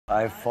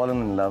I've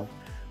fallen in love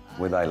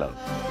with I love.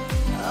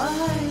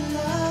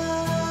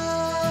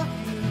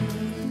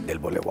 दिल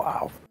बोले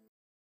वाव.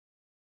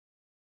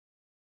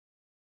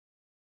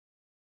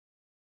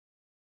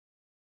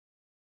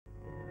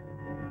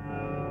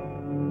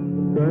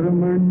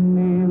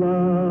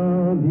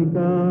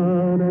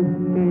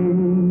 कर्मण्येवाधिकारस्ते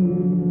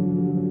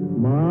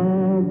मा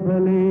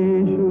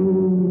फलेषु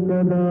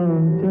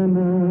कदाचन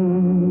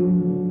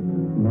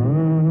मा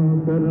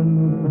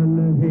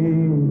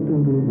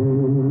कर्मफलहेतुर्भो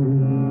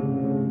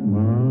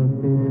मा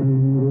ते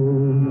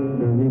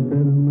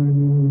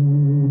सङ्गोऽस्त्वविकर्मणि.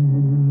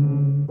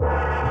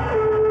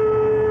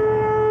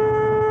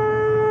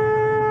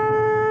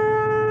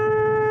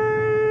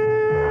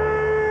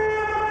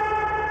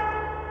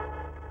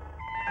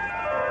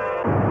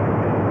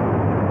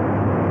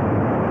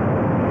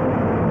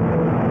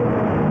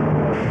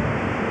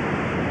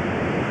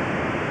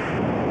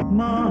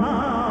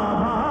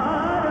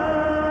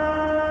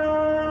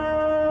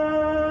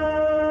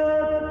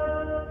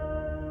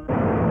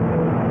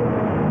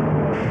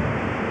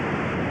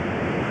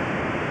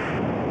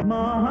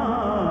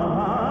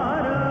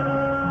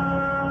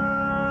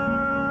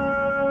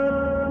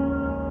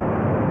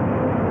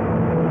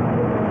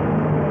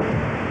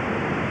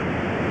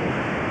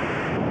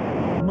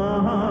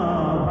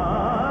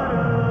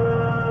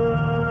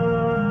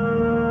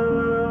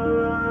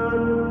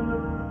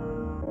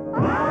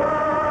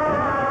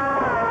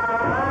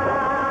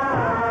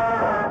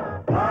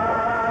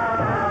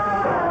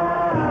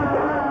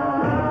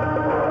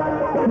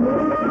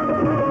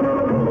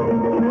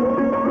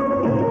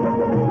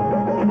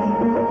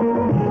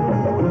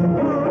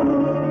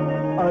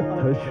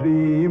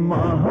 श्री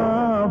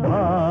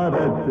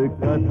महाभारत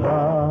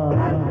कथा.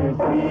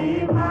 श्री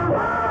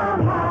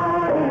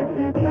महाभारत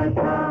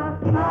कथा.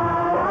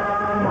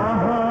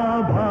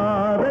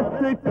 महाभारत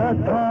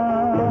कथा.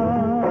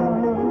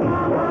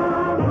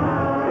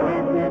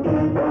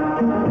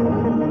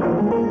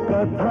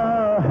 कथा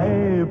है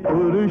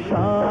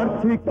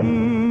पुरुषार्थ की,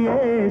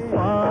 ये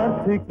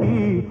स्वार्थ की,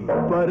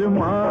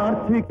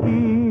 परमार्थ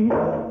की,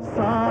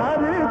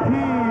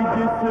 सारथी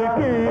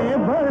जिसके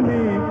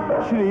बने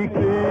श्री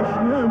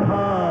कृष्ण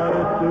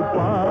भारत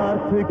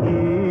पार्थ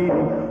की.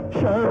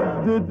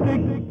 शब्द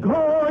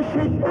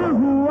दिग्घोषित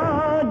हुआ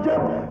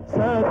जब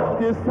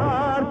सत्य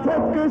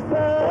सार्थक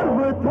सर्व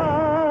था.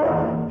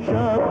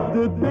 शब्द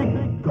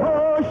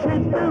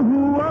दिग्घोषित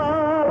हुआ.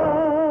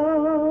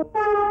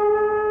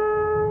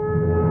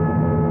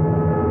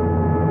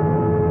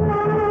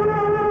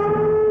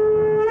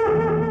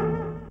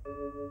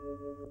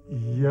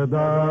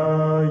 यदा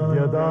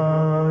यदा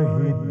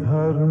हि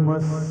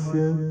धर्मस्य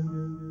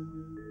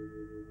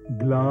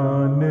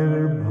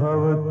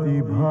ग्लानिर्भवति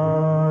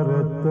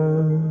भारत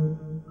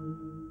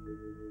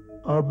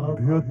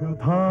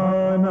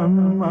अभ्युत्थानम्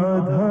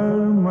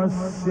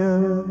अधर्मस्य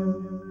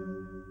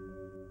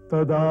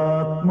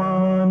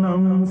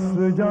तदात्मानं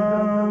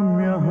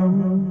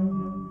सृजाम्यहम्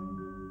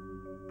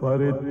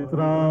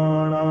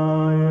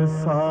परित्राणाय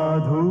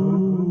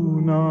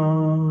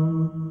साधूनां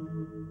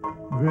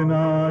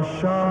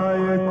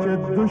विनाशाय च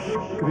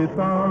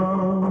दुष्कृतां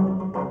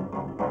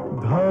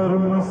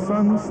धर्म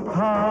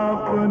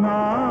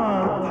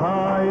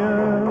संस्थापनार्थाय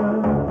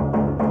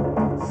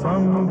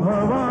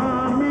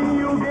संभवामि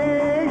युगे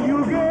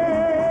युगे.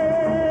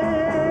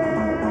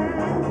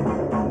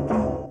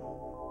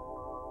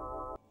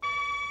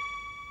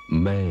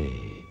 मैं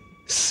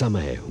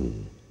समय हूं.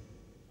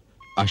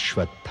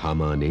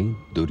 अश्वत्थामा ने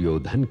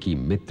दुर्योधन की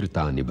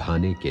मित्रता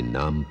निभाने के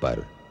नाम पर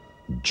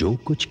जो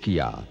कुछ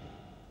किया,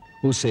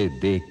 उसे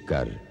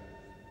देखकर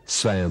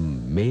स्वयं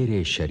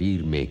मेरे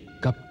शरीर में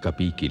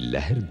कपकपी की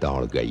लहर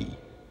दौड़ गई.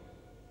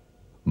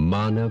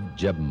 मानव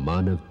जब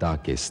मानवता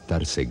के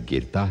स्तर से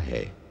गिरता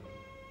है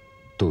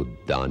तो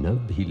दानव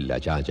भी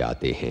लजा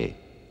जाते हैं.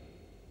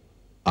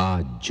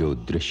 आज जो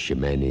दृश्य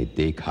मैंने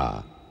देखा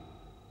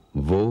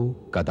वो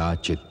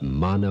कदाचित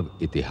मानव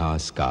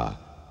इतिहास का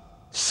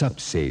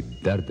सबसे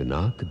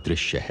दर्दनाक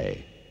दृश्य है,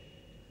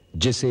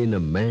 जिसे न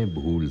मैं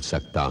भूल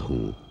सकता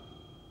हूं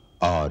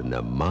और न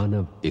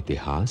मानव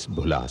इतिहास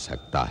भुला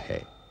सकता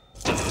है.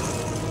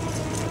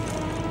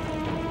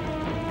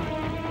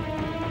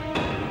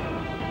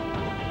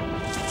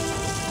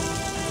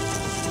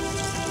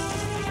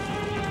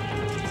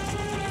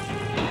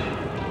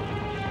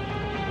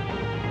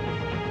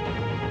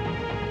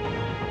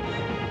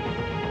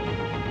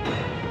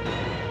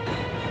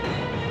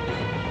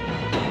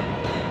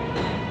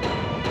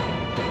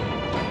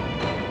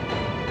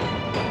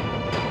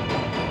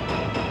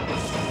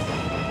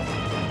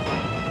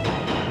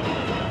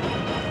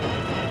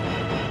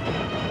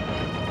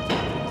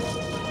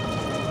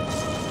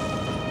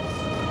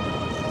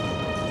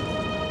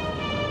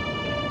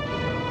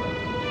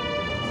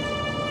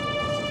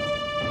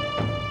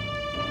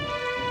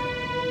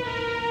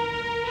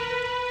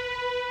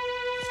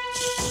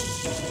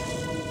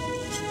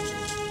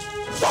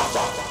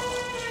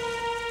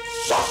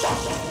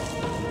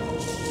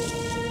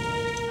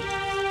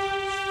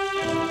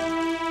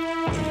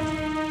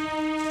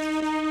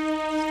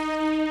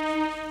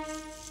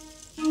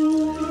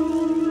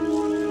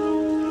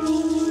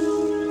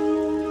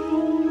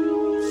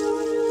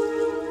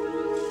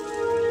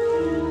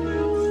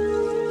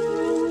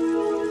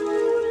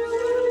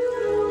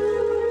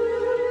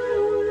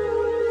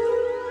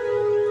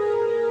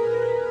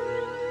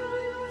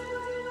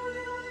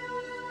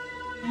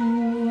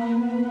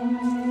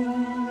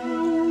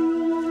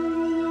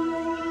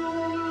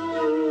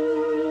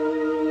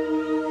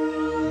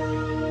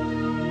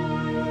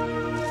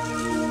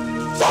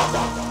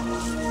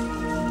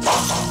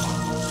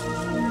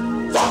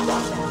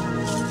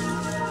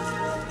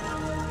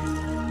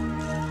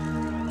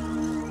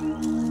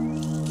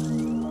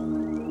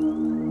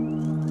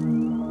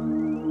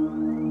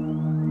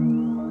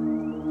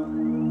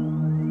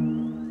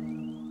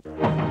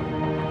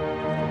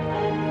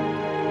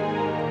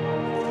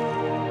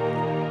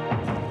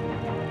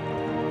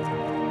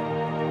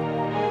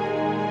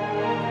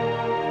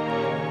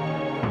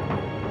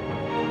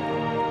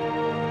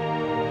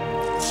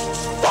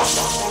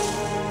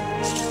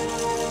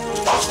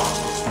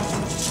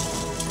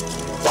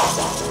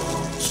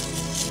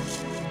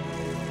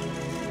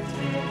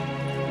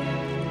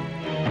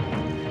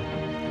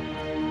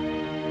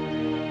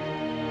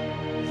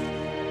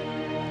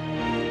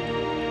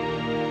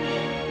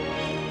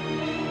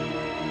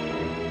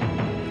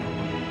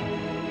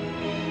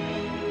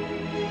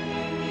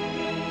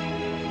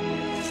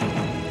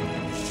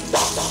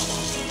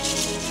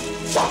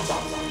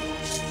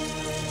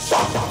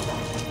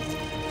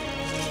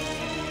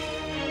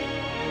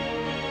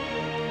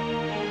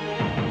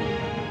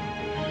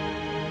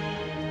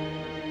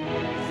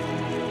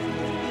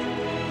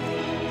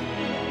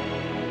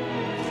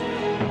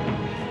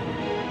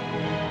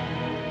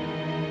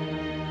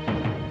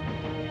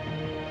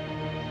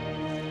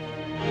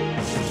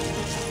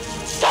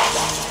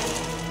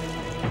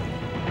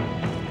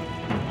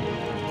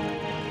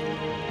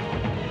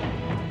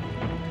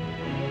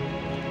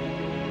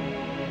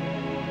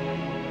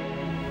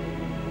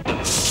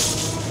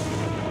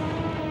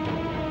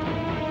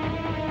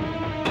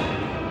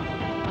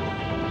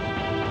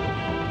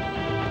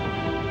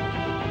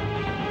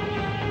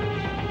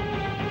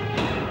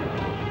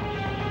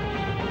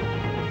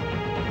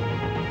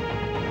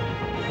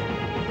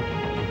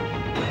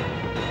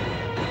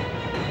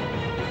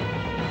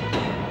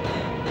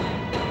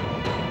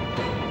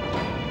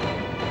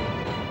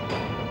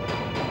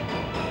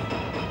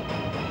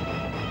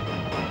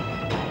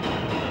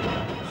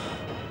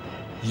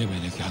 ये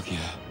मैंने क्या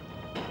किया?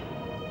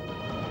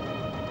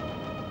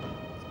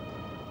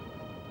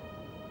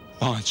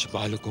 5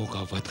 बालकों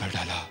का वध कर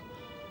डाला।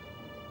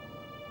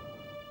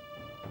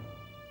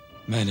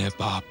 मैंने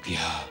पाप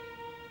किया,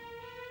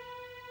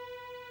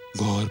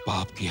 घोर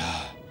पाप किया।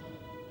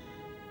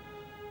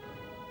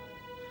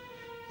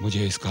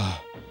 मुझे इसका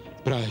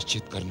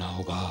प्रायश्चित करना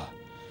होगा।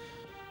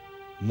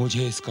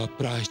 मुझे इसका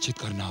प्रायश्चित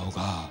करना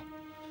होगा।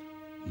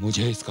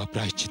 मुझे इसका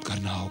प्रायश्चित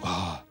करना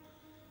होगा।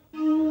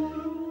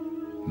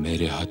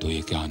 मेरे हाथों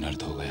ये क्या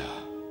अनर्थ हो गया?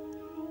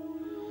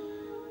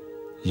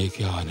 ये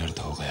क्या अनर्थ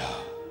हो गया?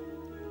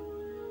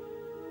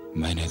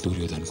 मैंने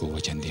दुर्योधन को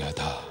वचन दिया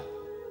था।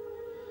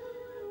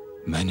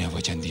 मैंने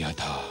वचन दिया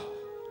था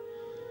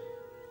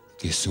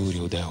कि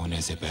सूर्योदय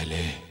होने से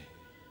पहले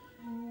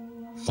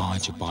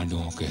 5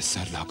 पांडवों के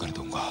सर ला कर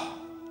दूंगा।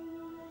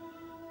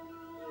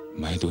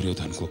 मैं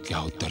दुर्योधन को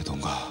क्या उत्तर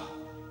दूंगा?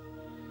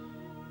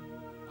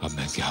 अब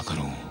मैं क्या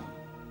करूं?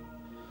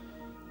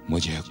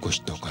 मुझे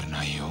कुछ तो करना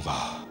ही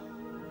होगा।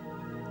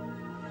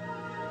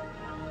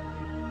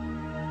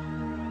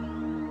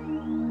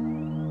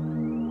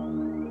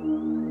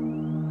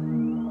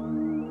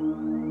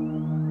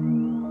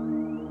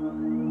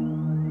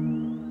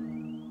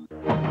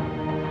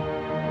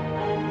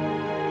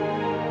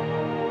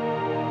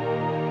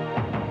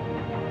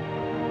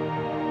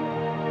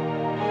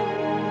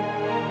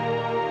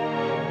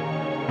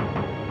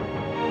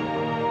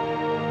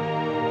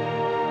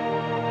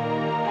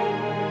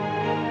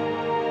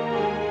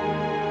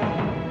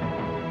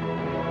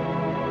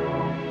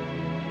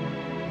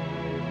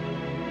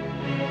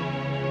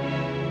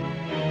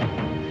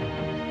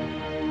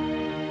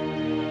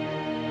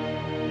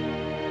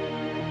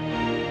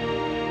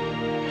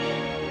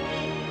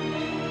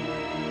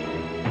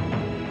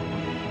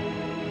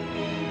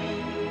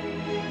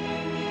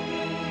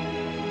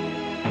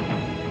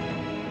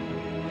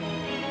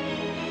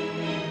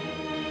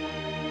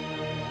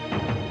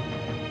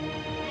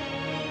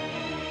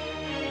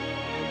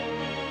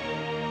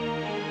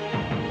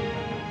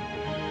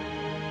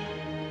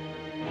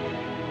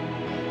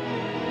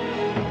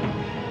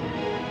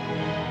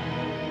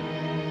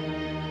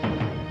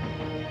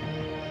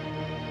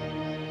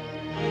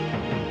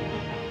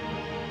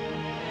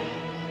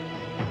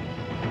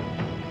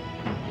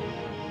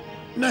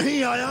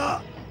 नहीं आया।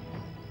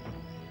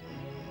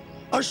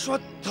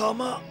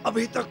 अश्वत्थामा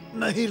अभी तक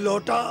नहीं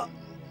लौटा।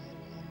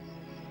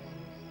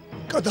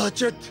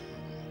 कदाचित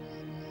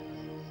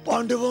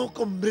पांडवों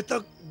को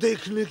मृतक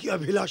देखने की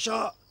अभिलाषा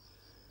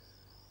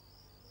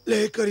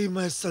लेकर ही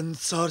मैं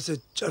संसार से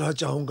चला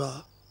जाऊंगा।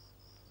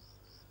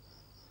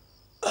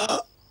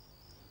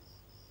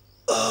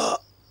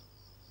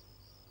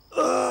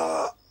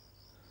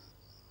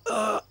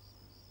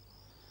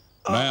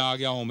 मैं आ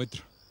गया हूं मित्र,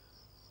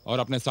 और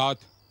अपने साथ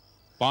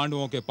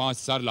पांडवों के 5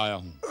 सर लाया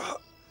हूं।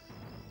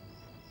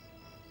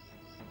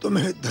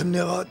 तुम्हें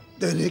धन्यवाद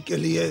देने के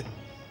लिए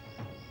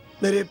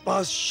मेरे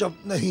पास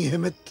शब्द नहीं है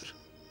मित्र।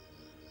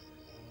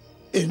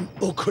 इन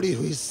उखड़ी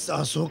हुई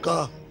सांसों का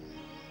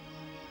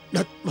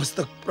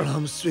नतमस्तक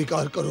प्रणाम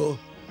स्वीकार करो।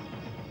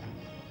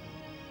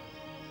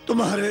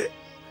 तुम्हारे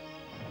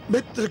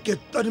मित्र के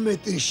तन में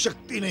इतनी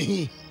शक्ति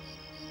नहीं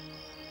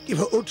कि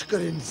वह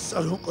उठकर इन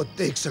सरों को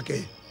देख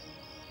सके।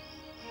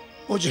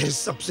 मुझे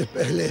सबसे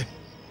पहले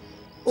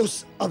उस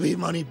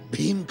अभिमानी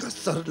भीम का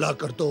सर ला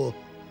कर दो।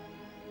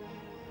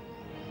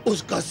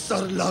 उसका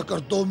सर ला कर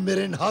दो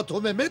मेरे इन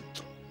हाथों में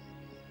मित्र।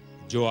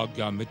 जो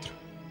आज्ञा मित्र,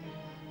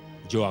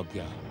 जो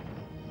आज्ञा।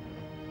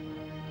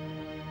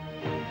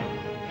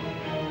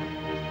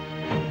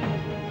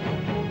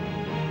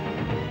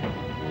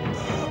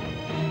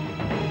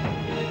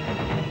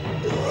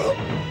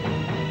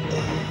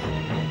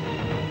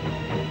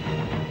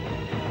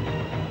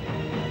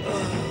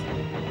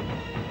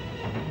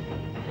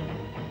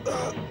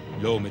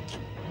 लो मित्र।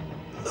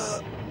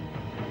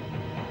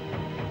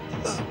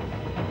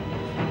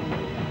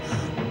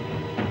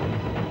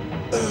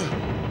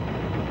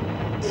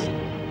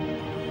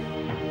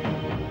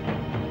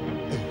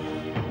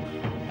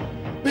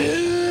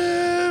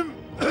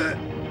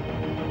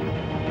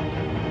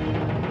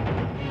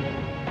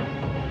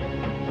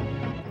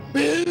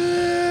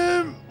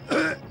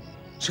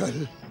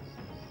 चल,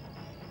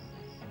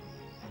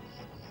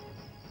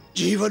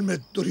 जीवन में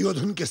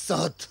दुर्योधन के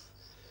साथ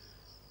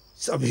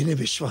सभी ने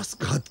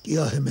विश्वासघात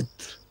किया है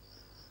मित्र,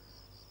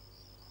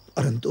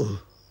 परंतु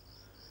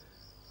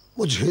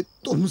मुझे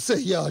तुमसे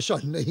यह आशा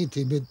नहीं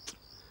थी मित्र।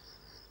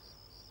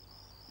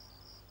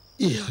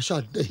 यह आशा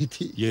नहीं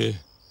थी। ये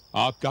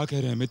आप क्या कह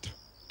रहे हैं मित्र?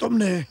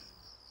 तुमने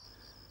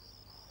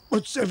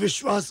मुझसे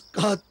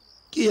विश्वासघात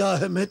किया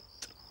है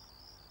मित्र।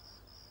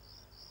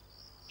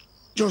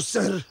 जो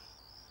सर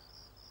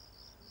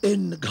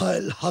इन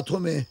घायल हाथों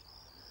में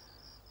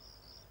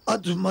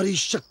अधमरी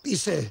शक्ति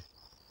से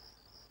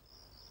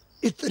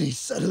इतनी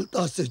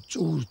सरलता से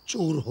चूर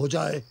चूर हो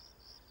जाए,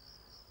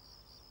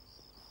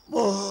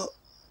 वो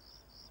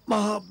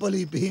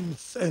महाबली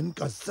भीमसेन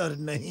का सर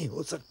नहीं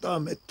हो सकता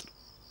मित्र।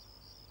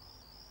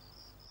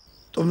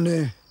 तुमने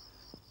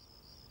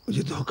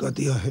मुझे धोखा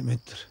दिया है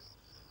मित्र।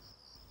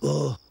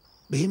 वो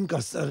भीम का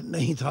सर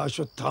नहीं था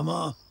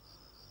अश्वत्थामा।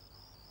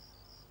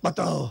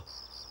 बताओ,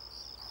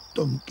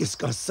 तुम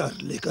किसका सर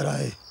लेकर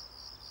आए?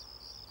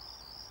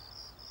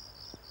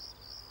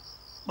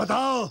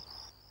 बताओ,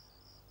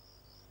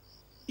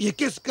 ये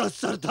किसका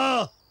सर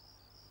था?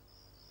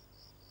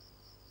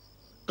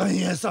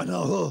 कहीं ऐसा ना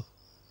हो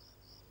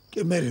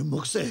कि मेरे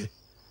मुख से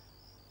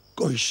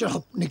कोई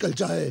श्राप निकल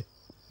जाए।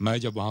 मैं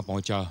जब वहां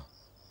पहुंचा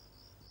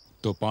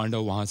तो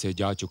पांडव वहां से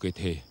जा चुके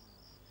थे।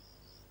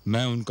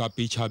 मैं उनका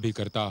पीछा भी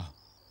करता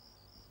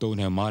तो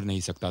उन्हें मार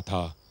नहीं सकता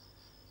था,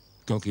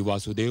 क्योंकि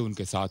वासुदेव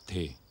उनके साथ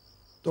थे।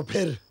 तो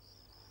फिर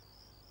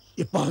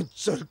ये 5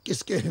 सर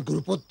किसके हैं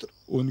गुरुपुत्र?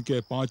 उनके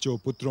 5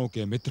 पुत्रों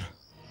के मित्र।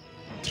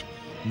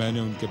 मैंने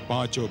उनके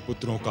 5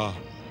 पुत्रों का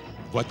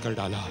वध कर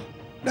डाला।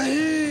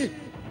 नहीं,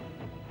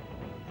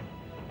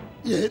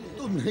 ये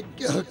तुमने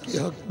क्या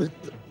किया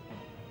मित्र?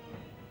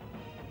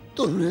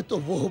 तुमने तो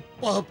वो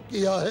पाप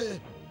किया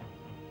है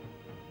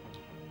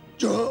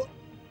जो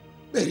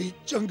मेरी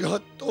जंघा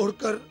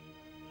तोड़कर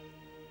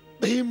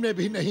भीम ने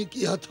भी नहीं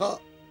किया था।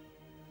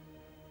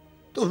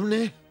 तुमने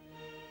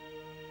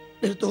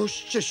निर्दोष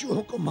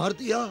शिशुओं को मार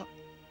दिया।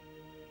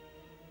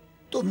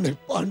 तुमने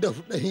पांडव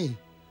नहीं,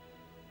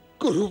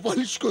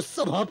 कुरुवंश को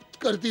समाप्त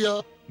कर दिया।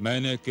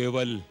 मैंने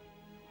केवल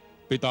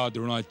पिता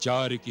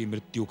द्रोणाचार्य की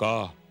मृत्यु का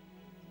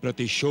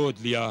प्रतिशोध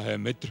लिया है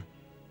मित्र,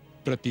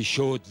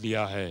 प्रतिशोध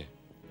लिया है।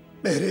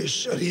 मेरे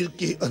शरीर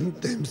की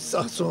अंतिम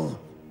सांसों,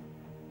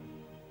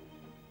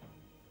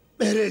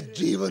 मेरे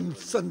जीवन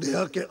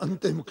संध्या के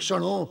अंतिम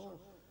क्षणों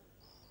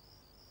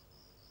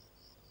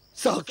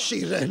साक्षी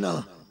रहना।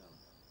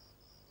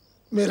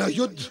 मेरा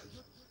युद्ध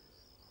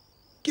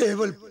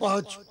केवल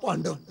 5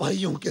 पांडव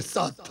भाइयों के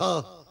साथ था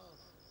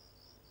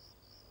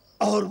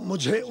और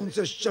मुझे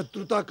उनसे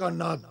शत्रुता का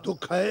ना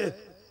दुख है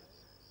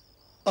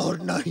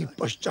और ना ही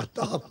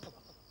पश्चाताप।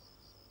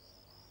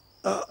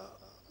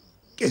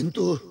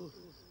 किंतु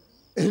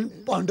इन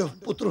पांडव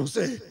पुत्रों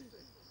से,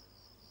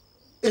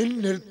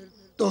 इन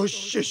निर्दोष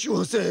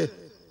शिशुओं से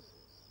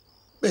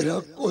मेरा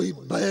कोई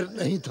बैर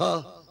नहीं था।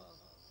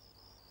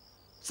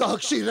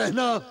 साक्षी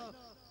रहना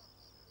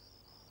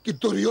कि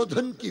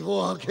दुर्योधन की वो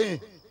आंखें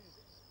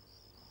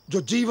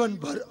जो जीवन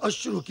भर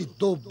अश्रु की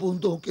 2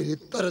 बूंदों के लिए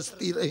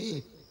तरसती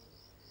रही,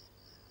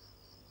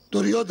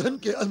 दुर्योधन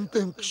के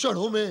अंतिम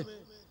क्षणों में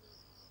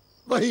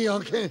वही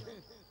आंखें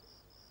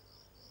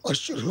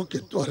अश्रुओं के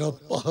द्वारा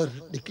बाहर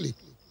निकली।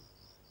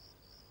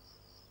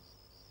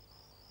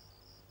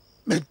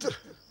 मित्र,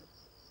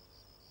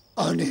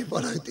 आने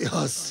वाला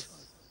इतिहास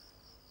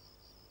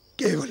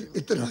केवल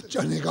इतना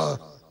जानेगा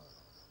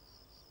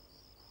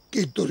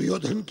कि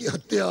दुर्योधन की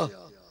हत्या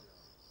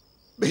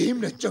भीम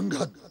ने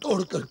जंघा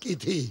तोड़कर की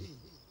थी।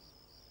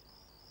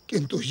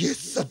 किंतु ये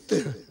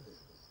सत्य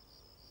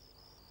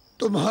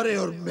तुम्हारे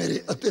और मेरे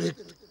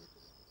अतिरिक्त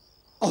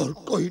और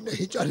कोई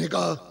नहीं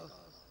जानेगा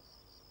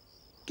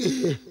कि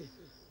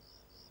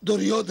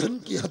दुर्योधन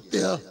की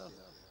हत्या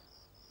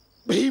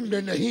भीम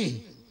ने नहीं,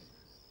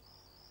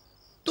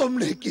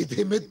 तुमने की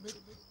थी मित्र।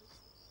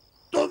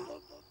 तुम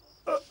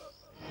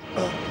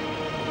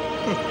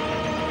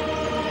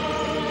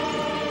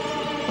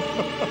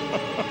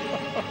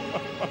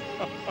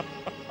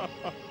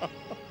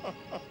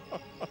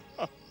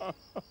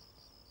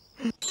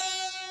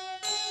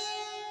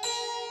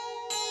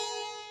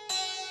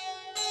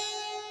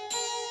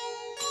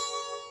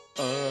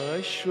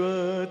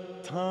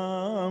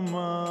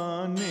अश्वत्थामा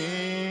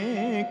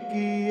ने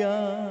किया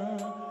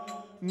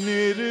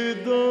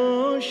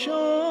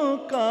निर्दोषों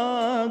का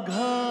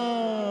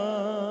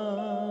घात,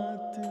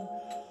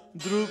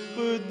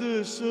 द्रुपद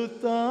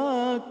सुता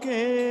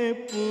के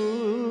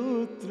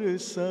पुत्र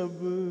सब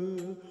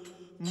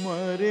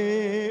मरे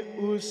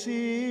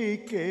उसी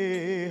के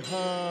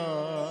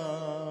हाथ,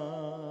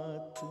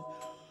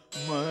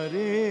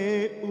 मरे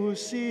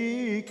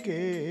उसी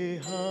के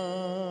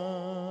हाथ।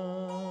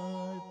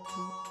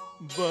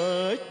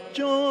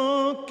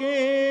 बच्चों के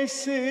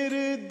सिर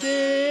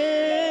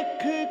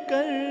देख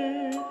कर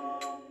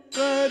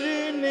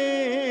करने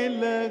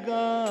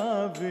लगा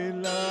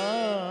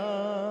विलाप,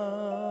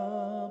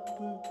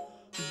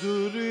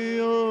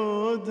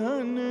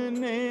 दुर्योधन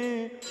ने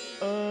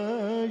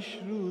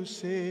अश्रु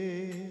से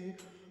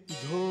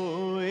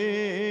धोए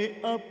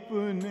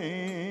अपने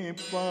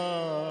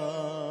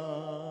पाप,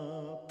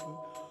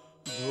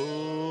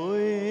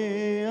 धोए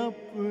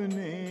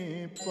अपने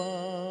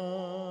पाप।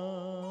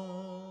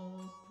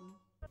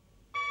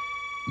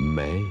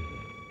 मैं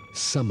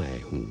समय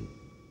हूं।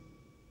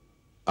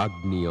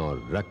 अग्नि और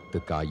रक्त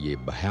का ये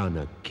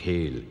भयानक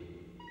खेल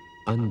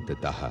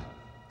अंततः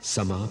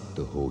समाप्त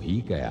हो ही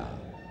गया।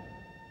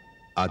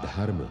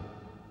 अधर्म,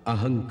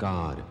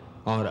 अहंकार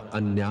और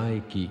अन्याय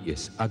की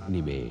इस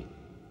अग्नि में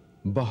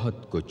बहुत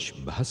कुछ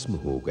भस्म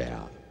हो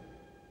गया।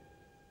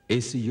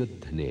 इस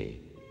युद्ध ने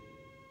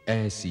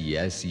ऐसी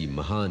ऐसी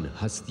महान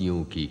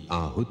हस्तियों की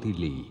आहुति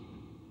ली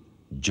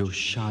जो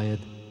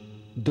शायद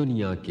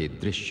दुनिया के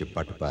दृश्य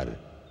पट पर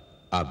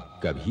अब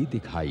कभी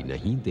दिखाई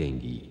नहीं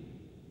देंगी।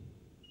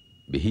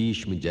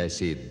 भीष्म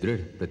जैसे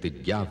दृढ़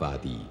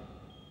प्रतिज्ञावादी,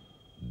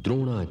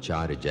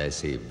 द्रोणाचार्य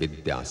जैसे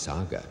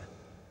विद्यासागर,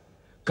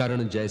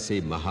 कर्ण जैसे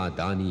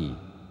महादानी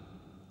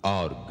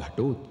और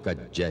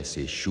घटोत्कच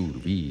जैसे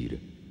शूरवीर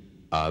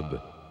अब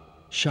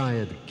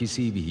शायद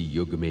किसी भी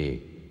युग में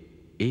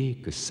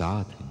एक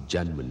साथ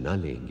जन्म न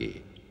लेंगे।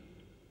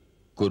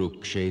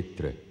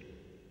 कुरुक्षेत्र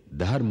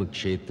धर्म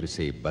क्षेत्र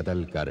से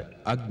बदलकर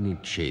अग्नि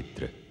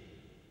क्षेत्र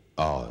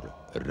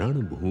और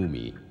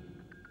रणभूमि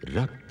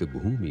रक्त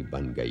भूमि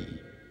बन गई।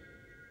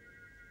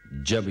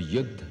 जब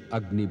युद्ध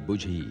अग्नि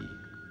बुझी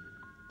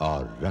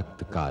और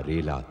रक्त का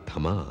रेला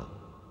थमा,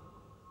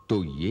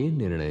 तो ये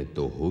निर्णय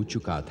तो हो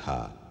चुका था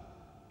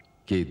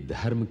कि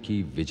धर्म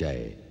की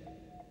विजय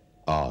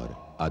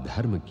और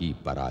अधर्म की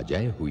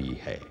पराजय हुई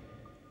है,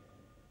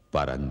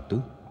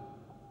 परंतु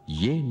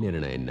ये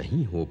निर्णय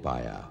नहीं हो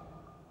पाया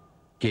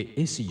कि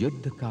इस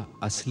युद्ध का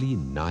असली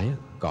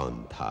नायक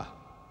कौन था।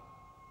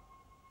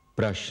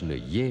 प्रश्न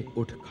ये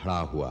उठ खड़ा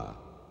हुआ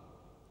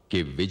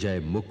कि विजय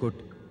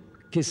मुकुट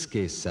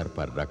किसके सर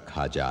पर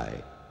रखा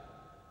जाए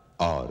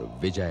और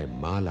विजय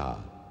माला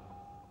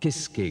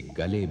किसके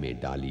गले में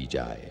डाली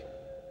जाए।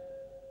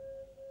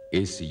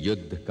 इस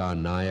युद्ध का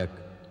नायक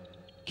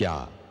क्या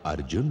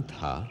अर्जुन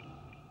था,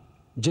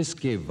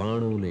 जिसके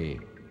बाणों ने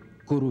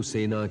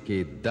कुरुसेना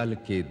के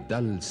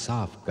दल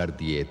साफ कर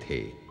दिए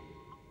थे,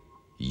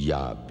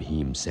 या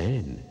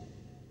भीमसेन,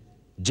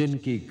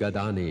 जिनकी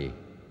गदा ने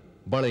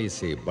बड़े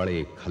से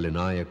बड़े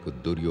खलनायक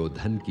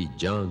दुर्योधन की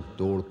जांघ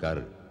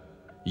तोड़कर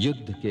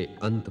युद्ध के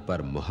अंत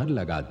पर मुहर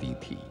लगा दी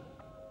थी।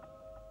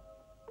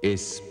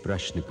 इस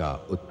प्रश्न का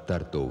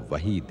उत्तर तो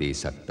वही दे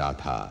सकता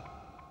था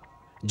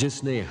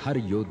जिसने हर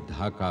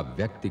योद्धा का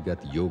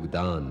व्यक्तिगत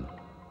योगदान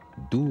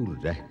दूर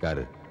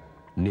रहकर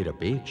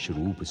निरपेक्ष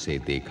रूप से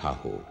देखा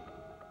हो,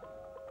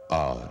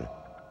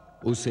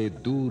 और उसे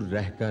दूर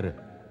रहकर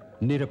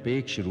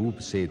निरपेक्ष रूप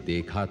से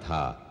देखा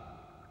था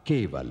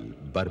केवल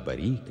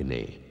बर्बरीक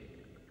ने।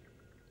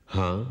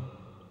 हां,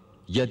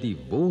 यदि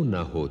वो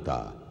न होता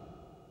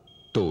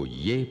तो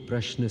ये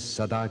प्रश्न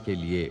सदा के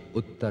लिए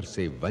उत्तर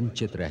से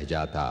वंचित रह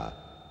जाता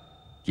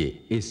कि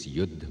इस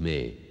युद्ध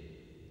में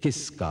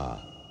किसका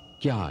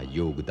क्या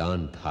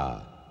योगदान था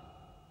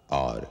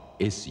और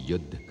इस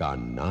युद्ध का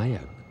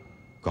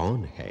नायक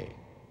कौन है।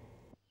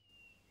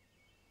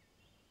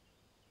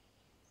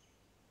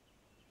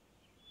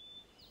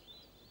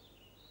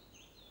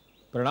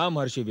 प्रणाम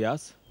महर्षि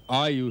व्यास।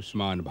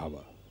 आयुष्मान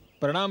भव।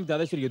 प्रणाम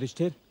दादा श्री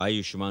युधिष्ठिर।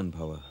 आयुष्मान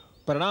भव।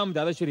 प्रणाम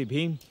दादा श्री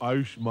भीम।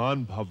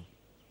 आयुष्मान भव।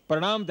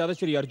 प्रणाम दादा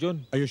श्री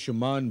अर्जुन।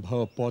 आयुष्मान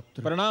भव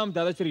पौत्र। प्रणाम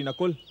दादा श्री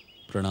नकुल।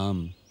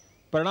 प्रणाम।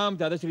 प्रणाम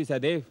दादा श्री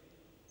सहदेव।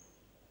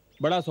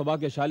 बड़ा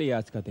सौभाग्यशाली है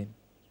आज का दिन,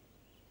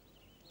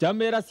 जब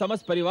मेरा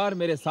समस्त परिवार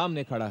मेरे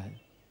सामने खड़ा है।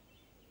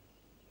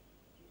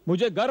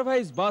 मुझे गर्व है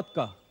इस बात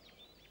का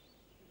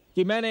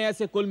कि मैंने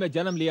ऐसे कुल में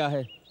जन्म लिया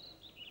है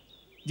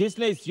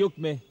जिसने इस युग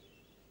में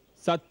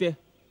सत्य,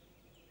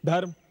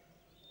 धर्म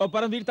और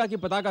परमवीरता की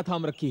पताका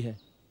थाम रखी है।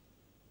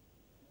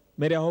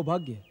 मेरे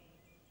अहोभाग्य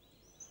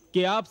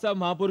कि आप सब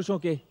महापुरुषों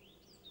के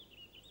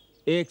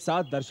एक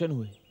साथ दर्शन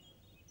हुए।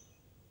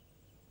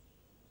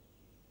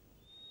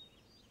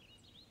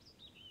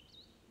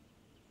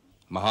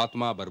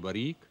 महात्मा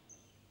बर्बरीक,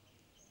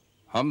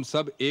 हम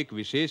सब एक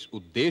विशेष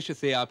उद्देश्य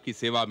से आपकी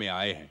सेवा में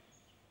आए हैं।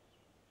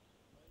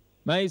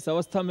 मैं इस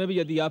अवस्था में भी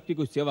यदि आपकी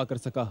कुछ सेवा कर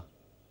सका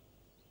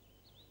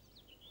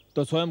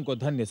तो स्वयं को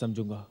धन्य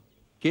समझूंगा।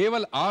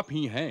 केवल आप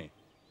ही हैं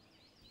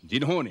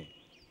जिन्होंने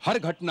हर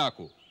घटना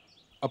को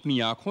अपनी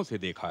आंखों से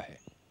देखा है।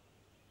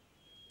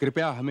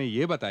 कृपया हमें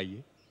यह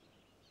बताइए,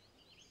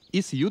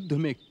 इस युद्ध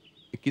में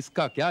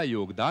किसका क्या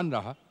योगदान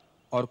रहा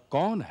और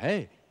कौन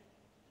है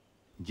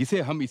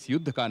जिसे हम इस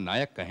युद्ध का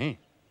नायक कहें।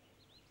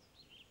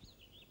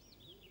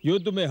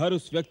 युद्ध में हर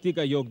उस व्यक्ति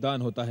का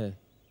योगदान होता है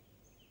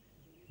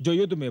जो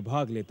युद्ध में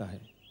भाग लेता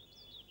है।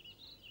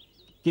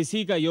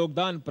 किसी का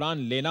योगदान प्राण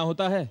लेना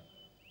होता है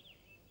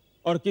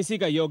और किसी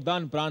का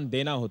योगदान प्राण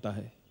देना होता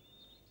है।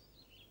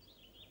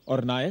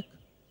 और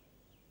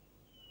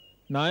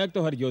नायक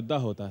तो हर योद्धा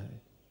होता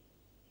है,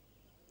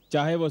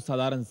 चाहे वो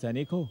साधारण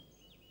सैनिक हो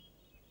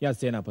या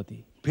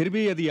सेनापति। फिर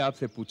भी यदि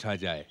आपसे पूछा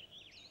जाए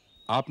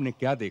आपने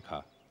क्या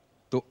देखा,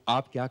 तो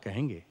आप क्या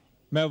कहेंगे?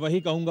 मैं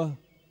वही कहूंगा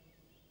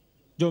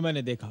जो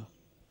मैंने देखा।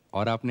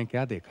 और आपने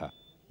क्या देखा?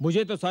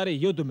 मुझे तो सारे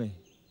युद्ध में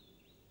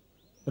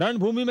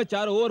रणभूमि में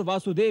चारों ओर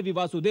वासुदेव ही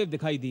वासुदेव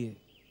दिखाई दिए।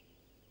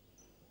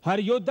 हर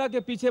योद्धा के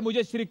पीछे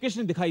मुझे श्री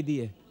कृष्ण दिखाई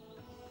दिए,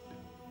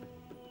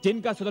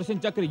 जिनका सुदर्शन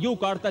चक्र यूं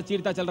काटता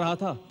चीरता चल रहा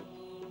था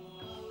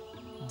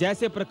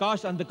जैसे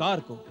प्रकाश अंधकार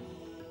को,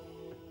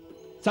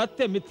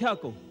 सत्य मिथ्या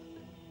को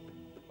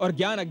और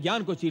ज्ञान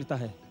अज्ञान को चीरता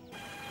है।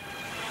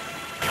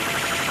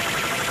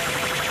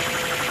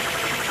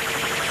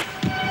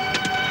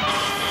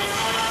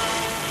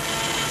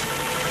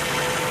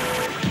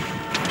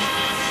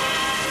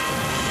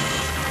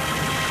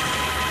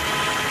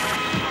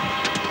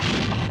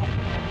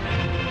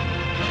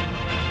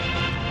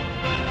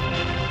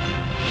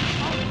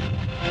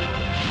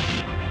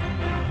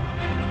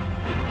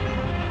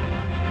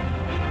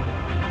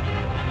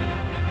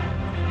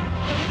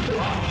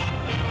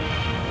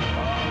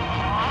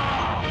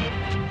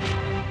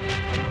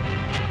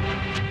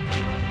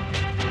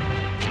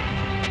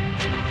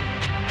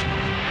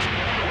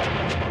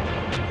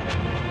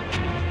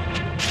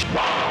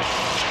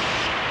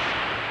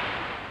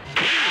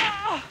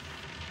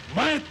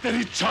 मैं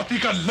तेरी छाती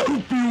का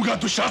लहू पीऊंगा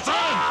दुशासन।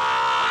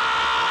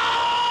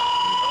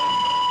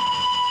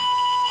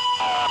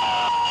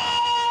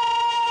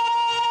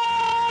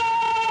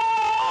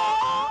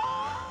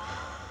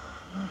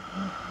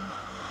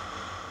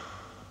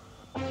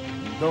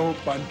 नो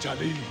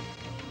पांचाली,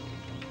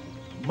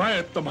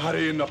 मैं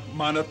तुम्हारे इन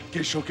अपमानित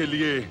केशों के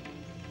लिए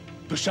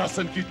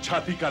दुशासन की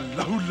छाती का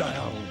लहू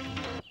लाया हूं।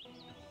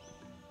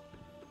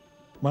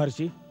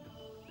 महर्षि,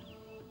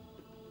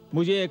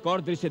 मुझे एक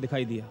और दृश्य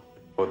दिखाई दिया।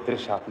 वो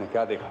दृश्य आपने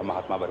क्या देखा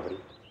महात्मा बर्बरी?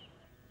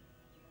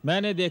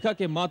 मैंने देखा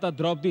कि माता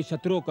द्रौपदी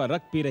शत्रुओं का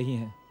रक्त पी रही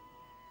हैं।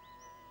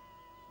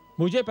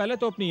 मुझे पहले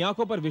तो अपनी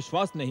आंखों पर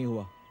विश्वास नहीं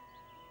हुआ,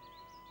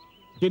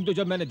 किंतु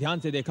जब मैंने ध्यान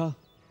से देखा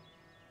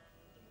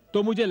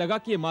तो मुझे लगा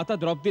कि ये माता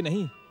द्रौपदी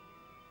नहीं,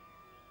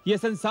 ये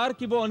संसार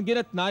की वो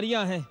अनगिनत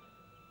नारियां हैं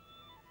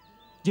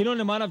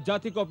जिन्होंने मानव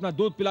जाति को अपना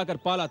दूध पिलाकर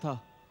पाला था,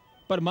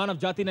 पर मानव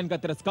जाति ने इनका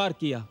तिरस्कार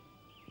किया,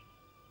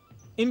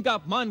 इनका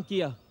अपमान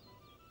किया।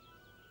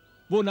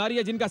 वो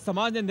नारियां जिनका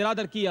समाज ने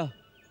निरादर किया,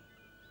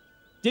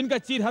 जिनका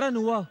चीरहरण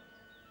हुआ,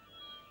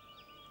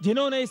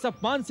 जिन्होंने इस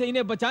अपमान से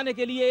इन्हें बचाने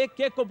के लिए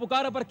एक एक को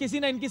पुकारा पर किसी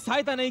ने इनकी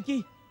सहायता नहीं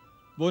की।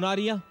 वो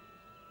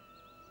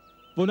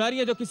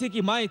नारियां जो किसी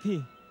की माएं थी,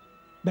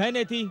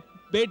 बहनें थी,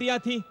 बेटियां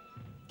थी,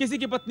 किसी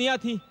की पत्नियां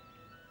थी,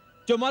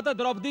 जो माता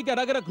द्रौपदी का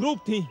रग रग रूप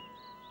थी,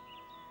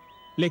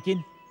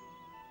 लेकिन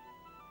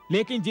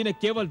जिन्हें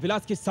केवल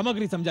विलास की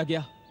सामग्री समझा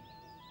गया।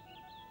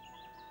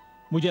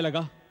 मुझे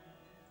लगा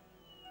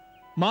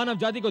मानव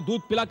जाति को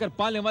दूध पिलाकर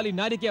पालने वाली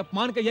नारी के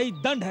अपमान का यही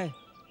दंड है।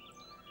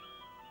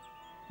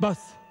 बस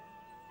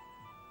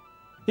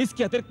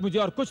इसके अतिरिक्त मुझे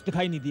और कुछ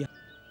दिखाई नहीं दिया।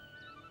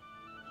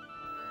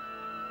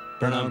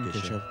 प्रणाम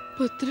केशव।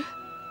 पुत्र,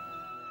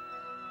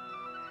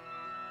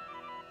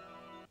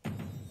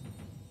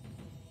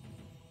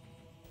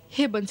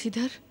 हे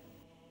बंसीधर,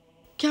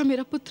 क्या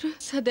मेरा पुत्र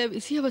सदैव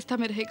इसी अवस्था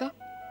में रहेगा?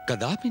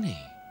 कदापि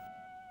नहीं।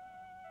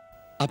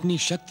 अपनी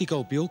शक्ति का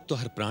उपयोग तो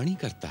हर प्राणी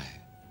करता है।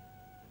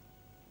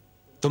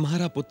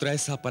 तुम्हारा पुत्र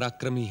ऐसा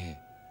पराक्रमी है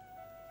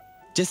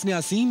जिसने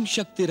असीम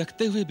शक्ति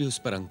रखते हुए भी उस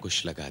पर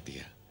अंकुश लगा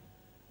दिया।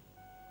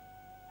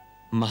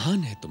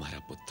 महान है तुम्हारा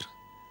पुत्र,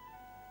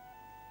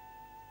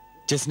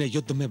 जिसने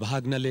युद्ध में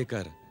भाग न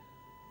लेकर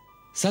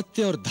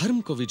सत्य और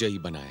धर्म को विजयी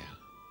बनाया।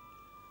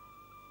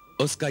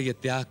 उसका यह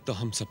त्याग तो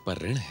हम सब पर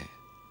ऋण है,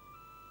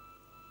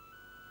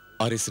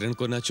 और इस ऋण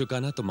को न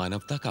चुकाना तो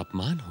मानवता का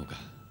अपमान होगा।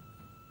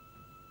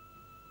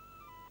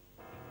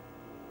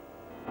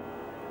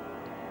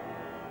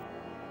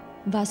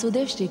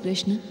 वासुदेव श्री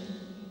कृष्ण,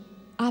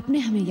 आपने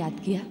हमें याद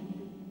किया।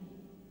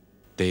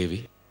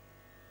 देवी,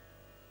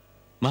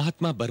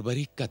 महात्मा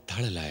बर्बरीक का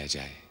धड़ लाया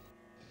जाए।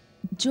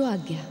 जो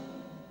आज्ञा।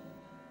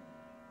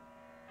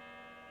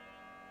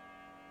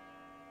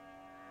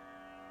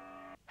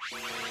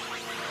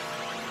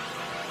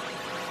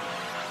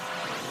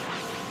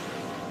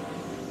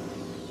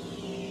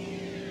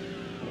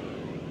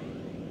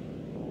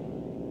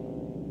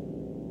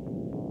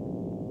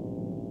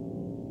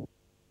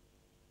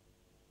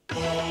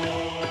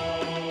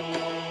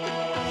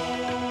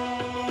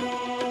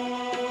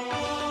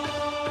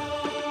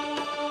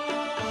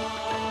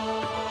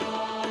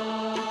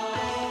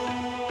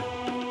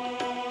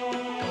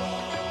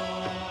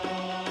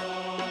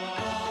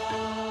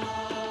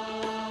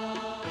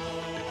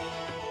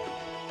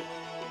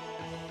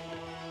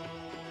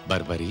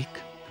 बर्बरीक,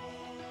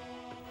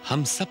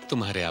 हम सब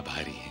तुम्हारे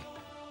आभारी हैं।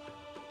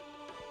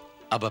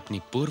 अब अपनी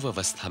पूर्व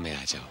अवस्था में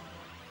आ जाओ।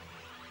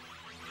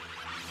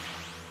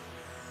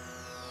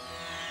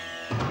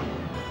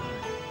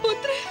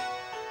 पुत्र,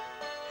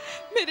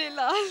 मेरे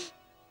लाल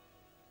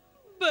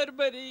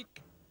बर्बरीक,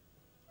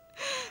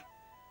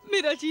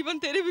 मेरा जीवन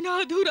तेरे बिना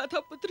अधूरा था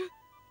पुत्र।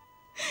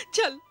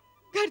 चल,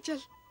 घर चल,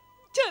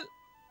 चल।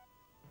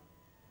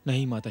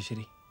 नहीं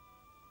माताश्री,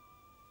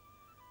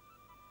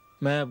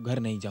 मैं अब घर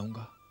नहीं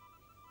जाऊंगा।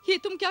 ये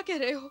तुम क्या कह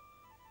रहे हो?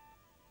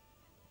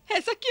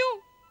 ऐसा क्यों?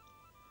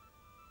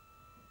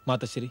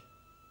 माताश्री,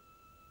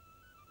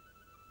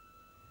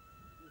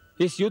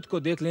 इस युद्ध को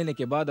देख लेने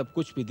के बाद अब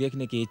कुछ भी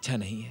देखने की इच्छा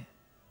नहीं है।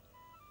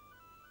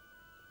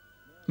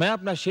 मैं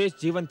अपना शेष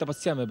जीवन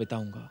तपस्या में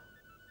बिताऊंगा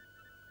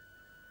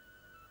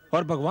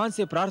और भगवान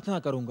से प्रार्थना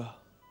करूंगा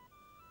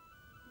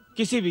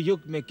किसी भी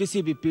युग में,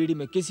 किसी भी पीढ़ी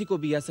में किसी को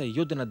भी ऐसा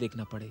युद्ध न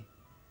देखना पड़े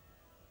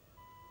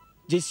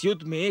जिस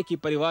युद्ध में एक ही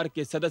परिवार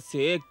के सदस्य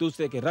एक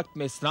दूसरे के रक्त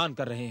में स्नान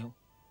कर रहे हो।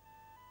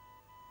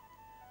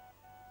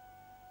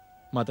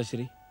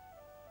 माताश्री,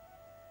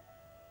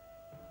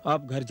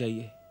 आप घर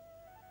जाइए।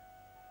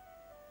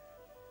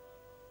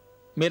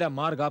 मेरा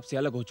मार्ग आपसे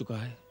अलग हो चुका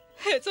है।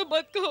 ऐसा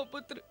मत कहो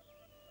पुत्र,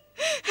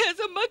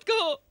 ऐसा मत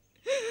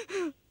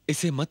कहो।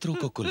 इसे मत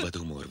रोको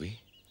कुलवधू मोरवी।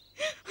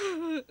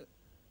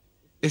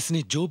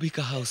 इसने जो भी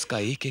कहा उसका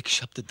एक एक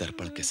शब्द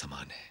दर्पण के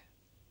समान है।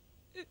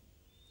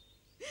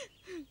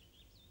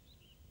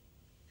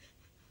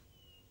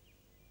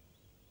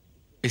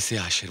 इसे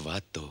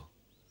आशीर्वाद दो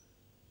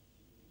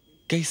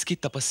कि इसकी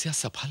तपस्या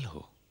सफल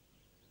हो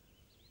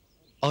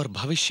और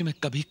भविष्य में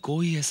कभी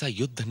कोई ऐसा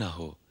युद्ध ना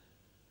हो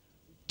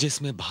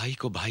जिसमें भाई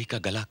को भाई का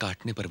गला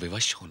काटने पर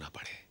विवश होना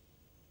पड़े।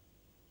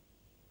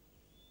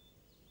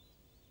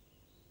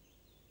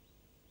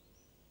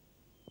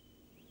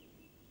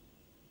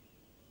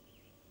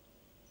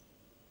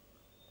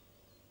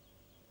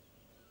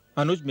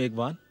 अनुज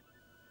मेघवान,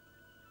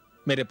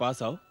 मेरे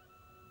पास आओ।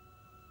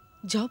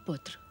 जाओ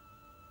पुत्र।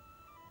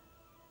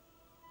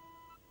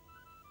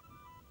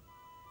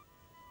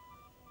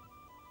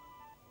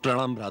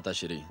 प्रणाम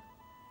भ्राताश्री।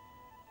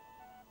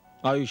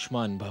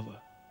 आयुष्मान भव।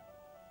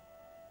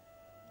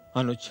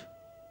 अनुज,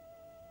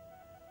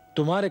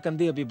 तुम्हारे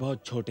कंधे अभी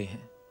बहुत छोटे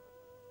हैं,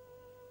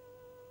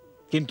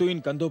 किंतु इन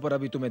कंधों पर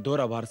अभी तुम्हें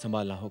दोहरा भार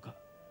संभालना होगा।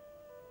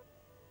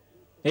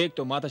 एक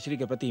तो माताश्री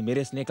के प्रति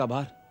मेरे स्नेह का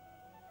भार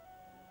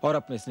और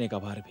अपने स्नेह का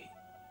भार भी।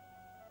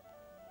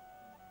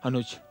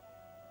 अनुज,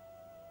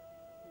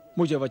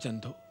 मुझे वचन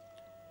दो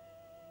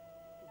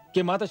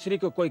कि माताश्री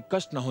को कोई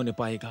कष्ट न होने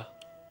पाएगा।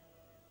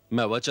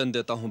 मैं वचन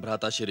देता हूं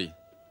भ्राताश्री,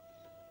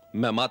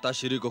 मैं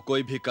माताश्री को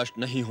कोई भी कष्ट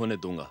नहीं होने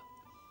दूंगा।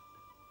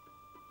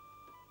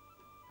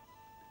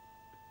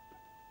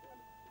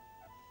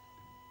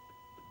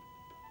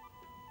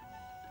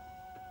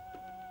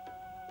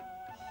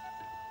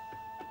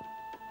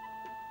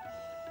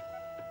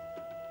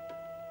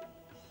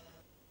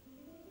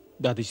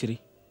 दादीश्री,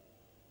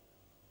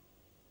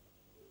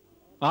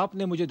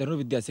 आपने मुझे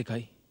धनुर्विद्या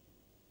सिखाई,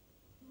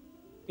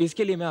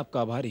 इसके लिए मैं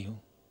आपका आभारी हूं।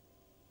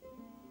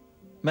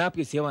 मैं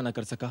आपकी सेवा न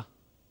कर सका,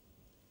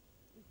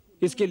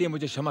 इसके लिए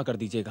मुझे क्षमा कर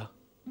दीजिएगा।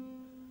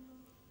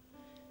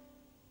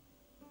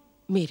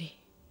 मेरे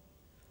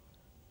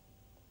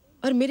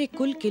और मेरे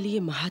कुल के लिए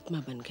महात्मा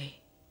बन गए,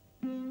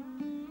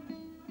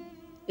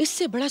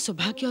 इससे बड़ा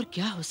सौभाग्य और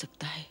क्या हो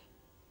सकता है।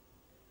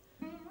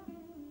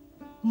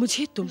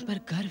 मुझे तुम पर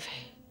गर्व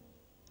है,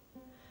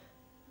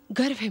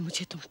 गर्व है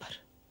मुझे तुम पर।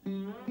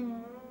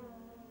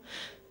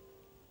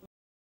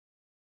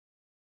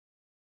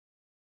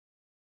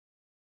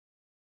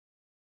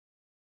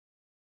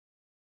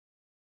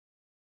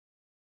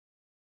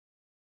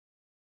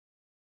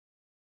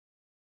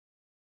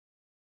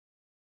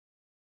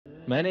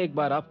 मैंने एक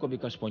बार आपको भी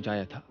कष्ट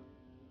पहुंचाया था,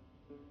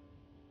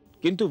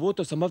 किंतु वो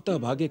तो संभवतः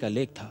भाग्य का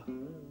लेख था।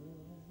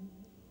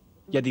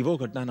 यदि वो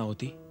घटना ना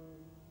होती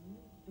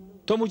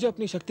तो मुझे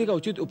अपनी शक्ति का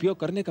उचित उपयोग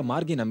करने का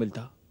मार्ग ही ना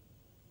मिलता।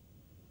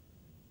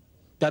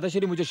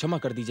 दादाश्री, मुझे क्षमा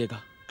कर दीजिएगा।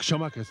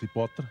 क्षमा कैसी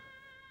पौत्र,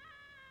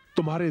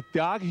 तुम्हारे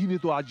त्याग ही ने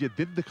तो आज ये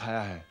दिन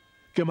दिखाया है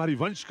कि हमारी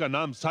वंश का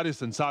नाम सारे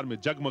संसार में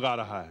जगमगा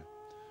रहा है।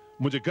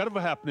 मुझे गर्व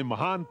है अपने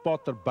महान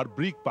पौत्र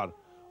बर्बरीक पर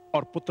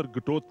और पुत्र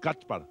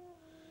घटोत्कच पर,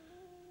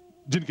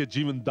 जिनके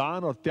जीवन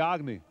दान और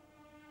त्याग ने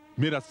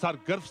मेरा सर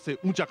गर्व से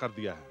ऊंचा कर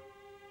दिया है।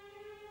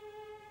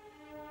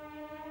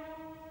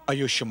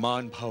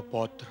 आयुष्मान भव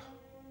पौत्र।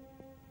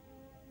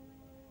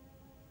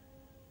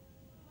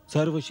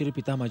 सर्व श्री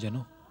पितामह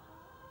जनों,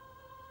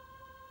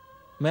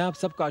 मैं आप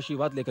सबका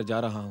आशीर्वाद लेकर जा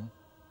रहा हूं,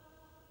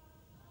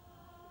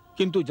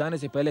 किंतु जाने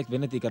से पहले एक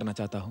विनती करना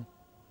चाहता हूं।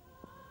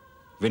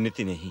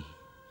 विनती नहीं,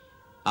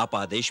 आप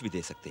आदेश भी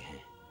दे सकते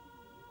हैं।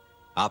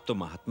 आप तो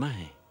महात्मा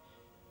हैं,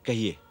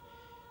 कहिए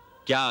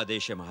क्या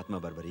आदेश है महात्मा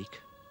बर्बरीक?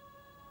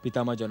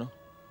 पितामह जनों,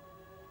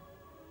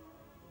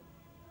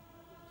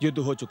 युद्ध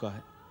हो चुका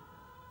है,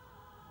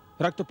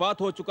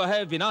 रक्तपात हो चुका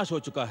है, विनाश हो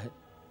चुका है।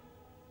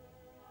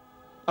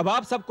 अब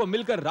आप सबको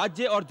मिलकर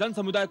राज्य और जन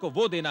समुदाय को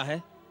वो देना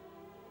है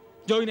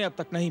जो इन्हें अब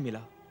तक नहीं मिला,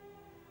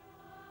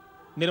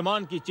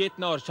 निर्माण की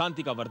चेतना और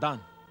शांति का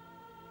वरदान।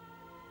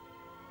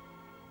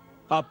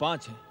 आप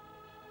 5 हैं,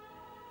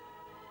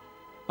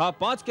 आप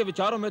 5 के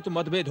विचारों में तो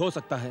मतभेद हो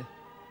सकता है,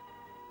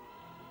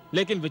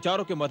 लेकिन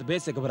विचारों के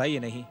मतभेद से घबराइए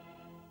नहीं।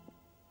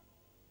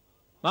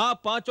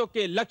 आप 5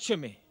 के लक्ष्य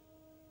में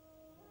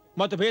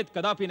मतभेद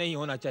कदापि नहीं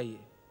होना चाहिए।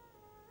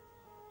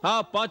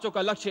 आप 5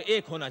 का लक्ष्य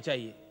एक होना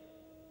चाहिए,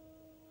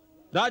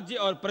 राज्य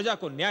और प्रजा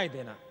को न्याय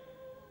देना।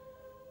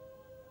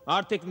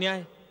 आर्थिक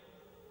न्याय,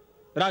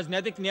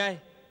 राजनीतिक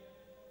न्याय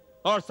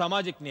और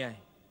सामाजिक न्याय।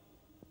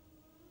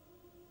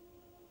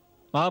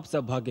 आप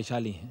सब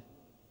भाग्यशाली हैं।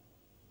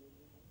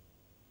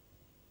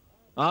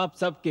 आप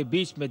सबके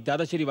बीच में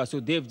दादाश्री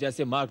वासुदेव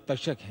जैसे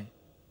मार्गदर्शक हैं।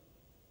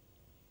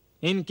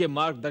 इनके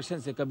मार्गदर्शन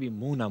से कभी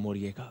मुंह ना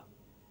मोड़िएगा।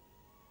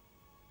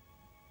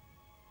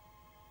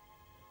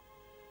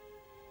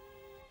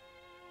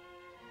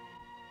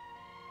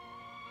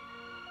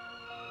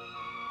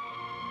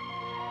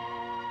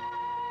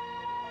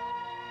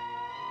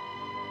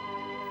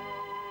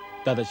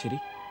 दादाश्री,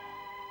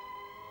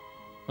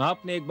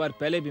 आपने एक बार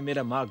पहले भी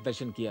मेरा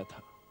मार्गदर्शन किया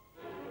था,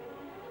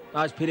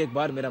 आज फिर एक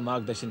बार मेरा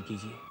मार्गदर्शन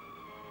कीजिए।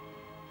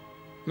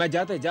 मैं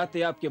जाते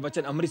जाते आपके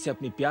वचन अमृत से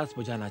अपनी प्यास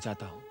बुझाना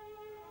चाहता हूं।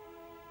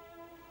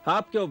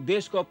 आपके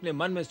उपदेश को अपने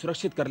मन में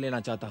सुरक्षित कर लेना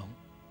चाहता हूं।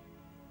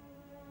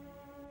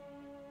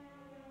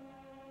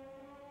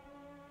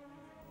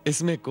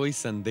 इसमें कोई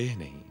संदेह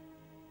नहीं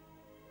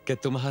कि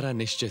तुम्हारा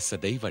निश्चय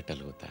सदैव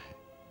अटल होता है।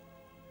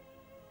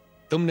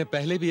 तुमने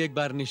पहले भी एक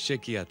बार निश्चय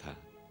किया था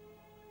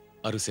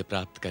और उसे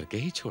प्राप्त करके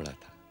ही छोड़ा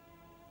था,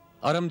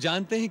 और हम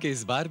जानते हैं कि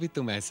इस बार भी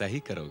तुम ऐसा ही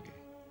करोगे।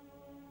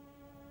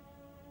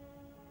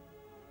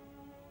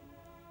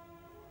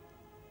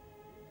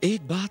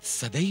 एक बात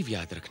सदैव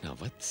याद रखना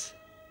वत्स,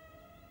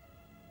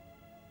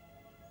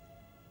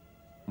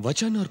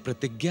 वचन और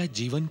प्रतिज्ञा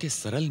जीवन के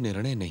सरल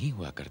निर्णय नहीं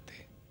हुआ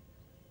करते।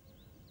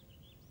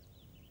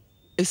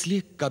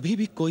 इसलिए कभी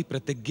भी कोई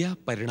प्रतिज्ञा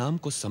परिणाम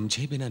को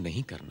समझे बिना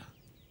नहीं करना।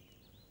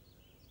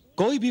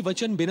 कोई भी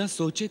वचन बिना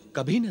सोचे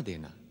कभी न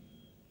देना।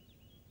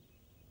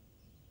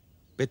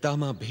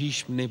 पितामह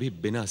भीष्म ने भी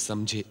बिना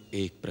समझे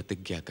एक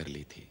प्रतिज्ञा कर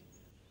ली थी।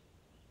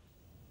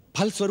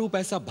 फलस्वरूप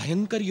ऐसा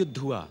भयंकर युद्ध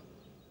हुआ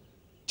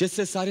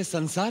जिससे सारे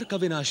संसार का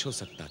विनाश हो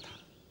सकता था।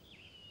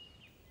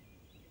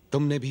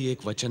 तुमने भी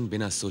एक वचन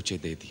बिना सोचे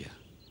दे दिया।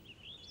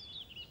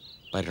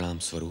 परिणाम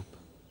स्वरूप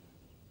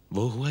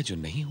वो हुआ जो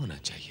नहीं होना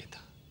चाहिए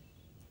था।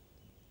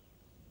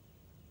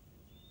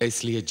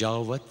 इसलिए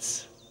जाओ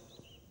वत्स,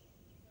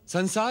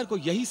 संसार को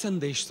यही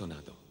संदेश सुना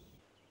दो।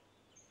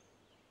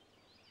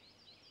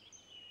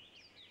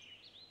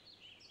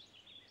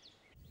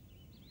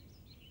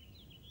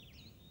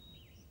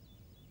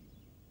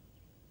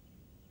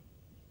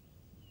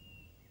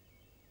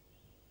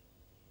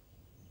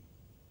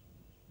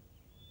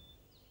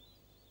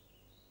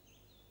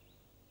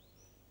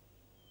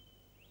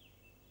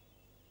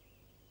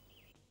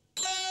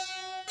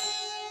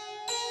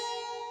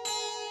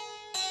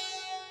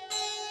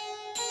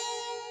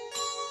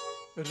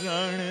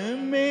 रण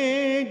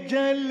में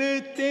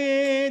जलते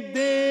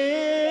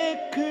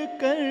देख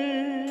कर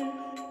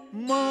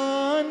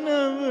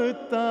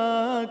मानवता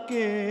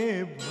के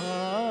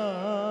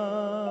भाग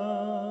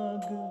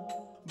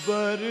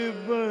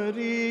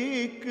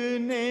बर्बरीक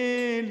ने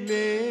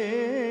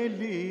ले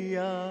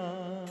लिया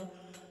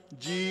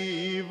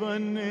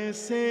जीवन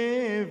से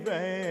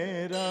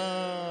वैराग,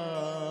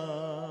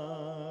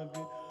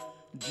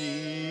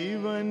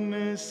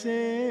 जीवन से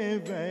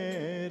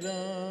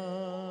वैराग।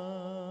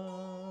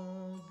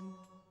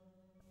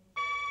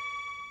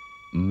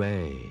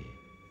 मैं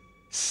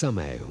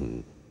समय हूं।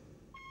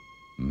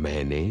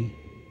 मैंने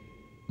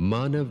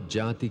मानव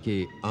जाति के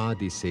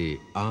आदि से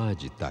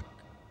आज तक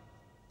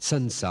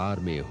संसार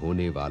में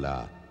होने वाला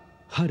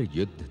हर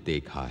युद्ध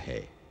देखा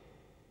है।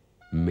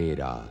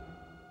 मेरा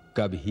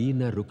कभी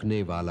न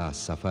रुकने वाला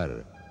सफर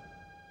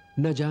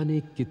न जाने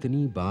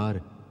कितनी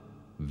बार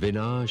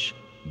विनाश,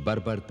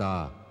 बर्बरता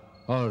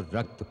और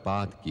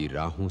रक्तपात की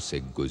राहों से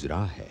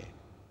गुजरा है।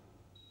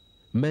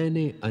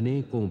 मैंने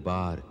अनेकों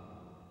बार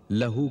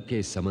लहू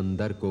के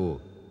समंदर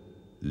को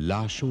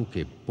लाशों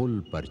के पुल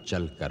पर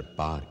चलकर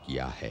पार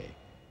किया है।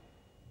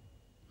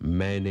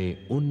 मैंने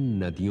उन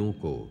नदियों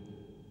को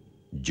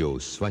जो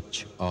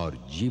स्वच्छ और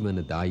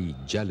जीवनदायी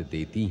जल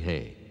देती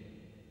हैं,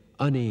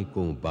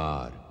 अनेकों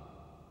बार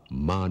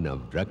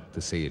मानव रक्त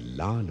से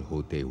लाल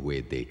होते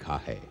हुए देखा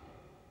है।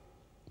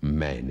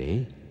 मैंने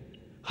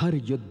हर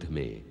युद्ध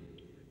में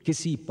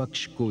किसी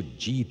पक्ष को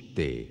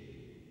जीतते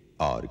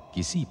और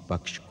किसी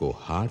पक्ष को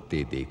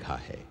हारते देखा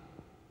है।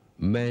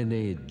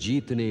 मैंने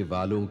जीतने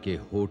वालों के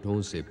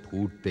होठों से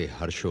फूटते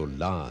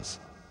हर्षोल्लास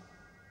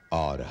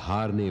और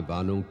हारने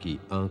वालों की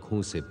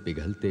आंखों से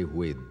पिघलते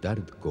हुए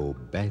दर्द को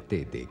बहते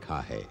देखा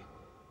है।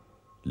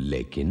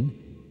 लेकिन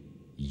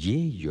ये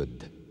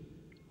युद्ध,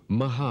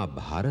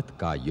 महाभारत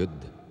का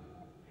युद्ध,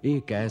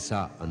 एक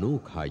ऐसा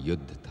अनोखा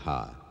युद्ध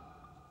था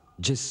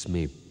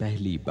जिसमें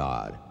पहली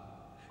बार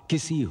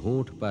किसी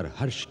होंठ पर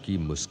हर्ष की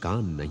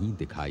मुस्कान नहीं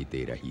दिखाई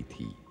दे रही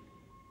थी।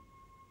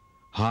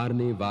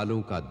 हारने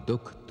वालों का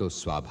दुख तो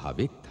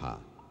स्वाभाविक था,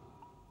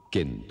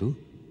 किंतु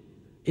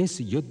इस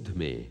युद्ध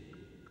में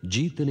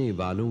जीतने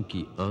वालों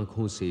की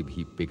आंखों से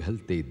भी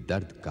पिघलते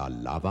दर्द का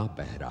लावा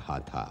बह रहा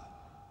था।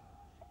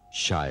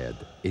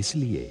 शायद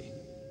इसलिए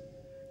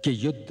कि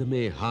युद्ध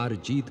में हार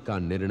जीत का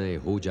निर्णय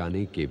हो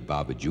जाने के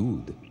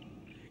बावजूद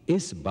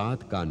इस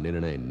बात का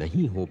निर्णय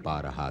नहीं हो पा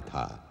रहा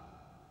था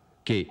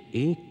कि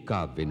एक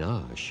का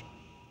विनाश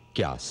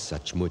क्या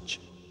सचमुच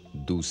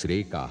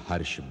दूसरे का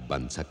हर्ष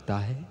बन सकता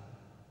है।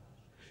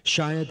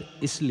 शायद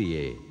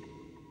इसलिए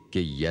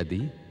कि यदि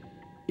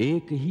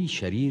एक ही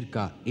शरीर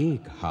का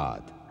एक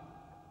हाथ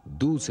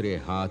दूसरे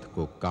हाथ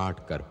को काट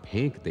कर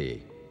फेंक दे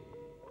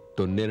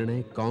तो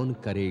निर्णय कौन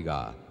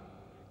करेगा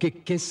कि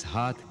किस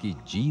हाथ की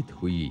जीत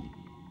हुई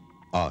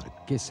और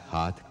किस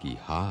हाथ की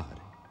हार।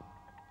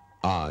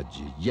 आज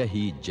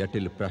यही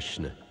जटिल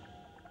प्रश्न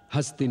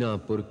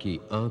हस्तिनापुर की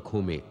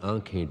आंखों में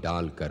आंखें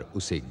डालकर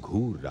उसे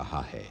घूर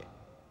रहा है।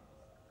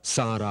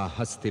 सारा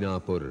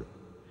हस्तिनापुर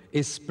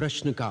इस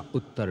प्रश्न का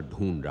उत्तर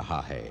ढूंढ रहा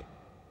है।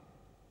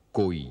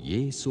 कोई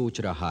ये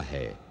सोच रहा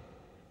है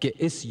कि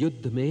इस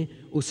युद्ध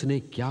में उसने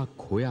क्या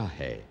खोया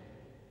है,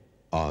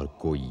 और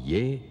कोई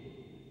ये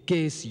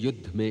कि इस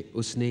युद्ध में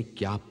उसने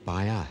क्या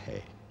पाया है।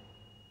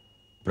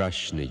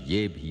 प्रश्न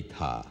ये भी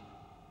था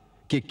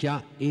कि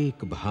क्या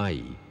एक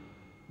भाई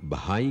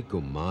भाई को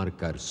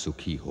मारकर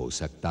सुखी हो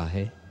सकता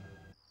है।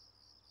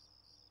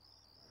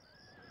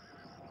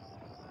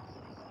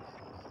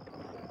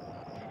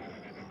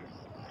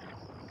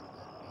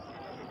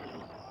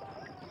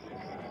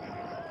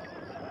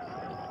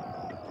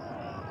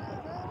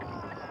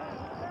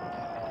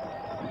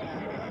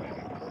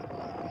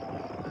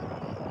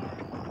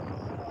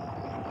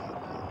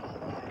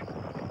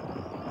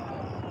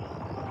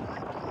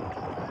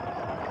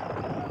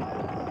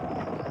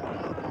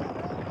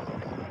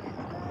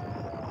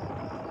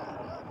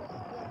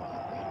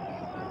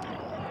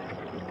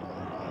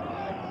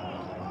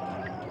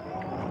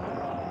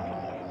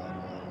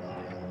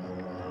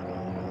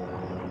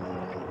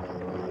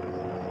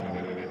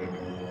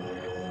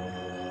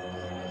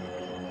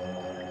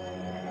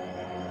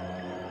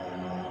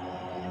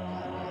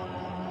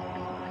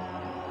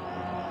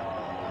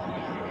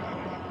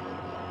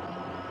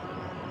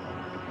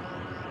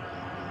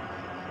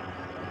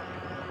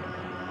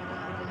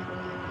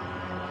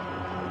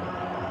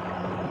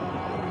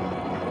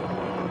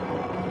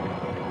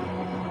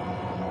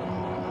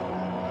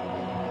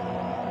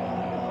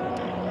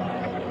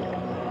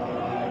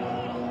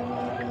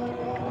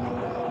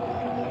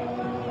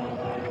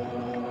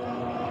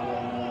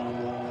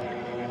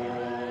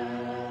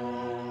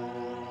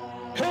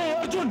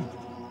 अर्जुन,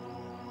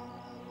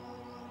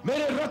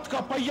 मेरे रथ का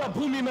पहिया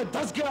भूमि में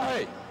धंस गया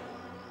है।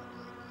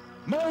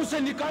 मैं उसे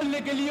निकालने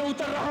के लिए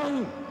उतर रहा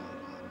हूं,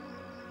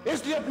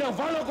 इसलिए अपने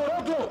वालों को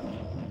रोक लो।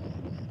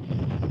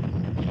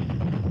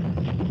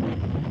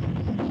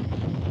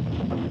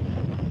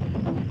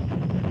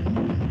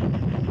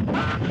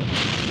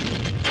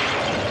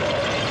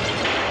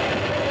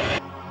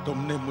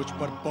 तुमने मुझ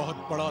पर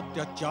बहुत बड़ा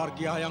अत्याचार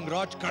किया है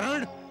अंगराज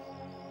कर्ण,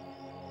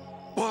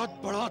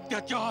 बहुत बड़ा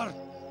अत्याचार।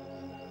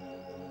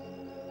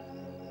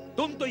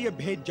 तुम तो ये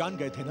भेद जान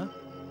गए थे ना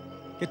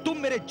कि तुम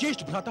मेरे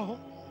ज्येष्ठ भ्राता हो।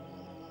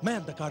 मैं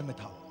अंधकार में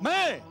था,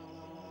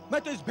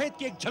 मैं तो इस भेद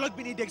की एक झलक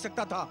भी नहीं देख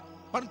सकता था,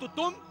 परंतु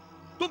तुम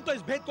तो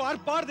इस भेद को आर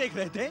पार देख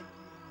रहे थे।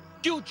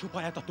 क्यों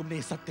छुपाया था तुमने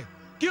ये सत्य?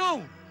 क्यों?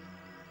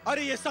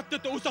 अरे ये सत्य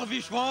तो उस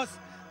अविश्वास,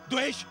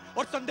 द्वेष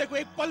और संदेह को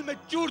एक पल में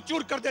चूर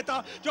चूर कर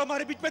देता जो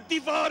हमारे बीच में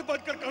दीवार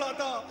बनकर खड़ा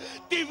था।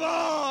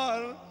 दीवार।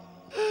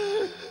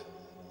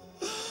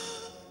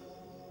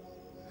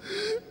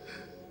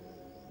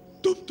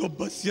 तुम तो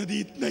बस यदि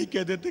इतना ही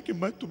कह देते कि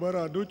मैं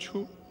तुम्हारा अनुज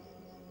हूं,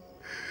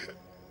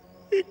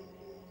 एक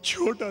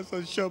छोटा सा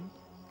शब्द,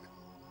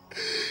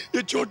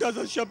 ये छोटा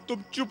सा शब्द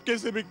तुम चुपके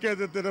से भी कह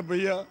देते ना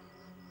भैया,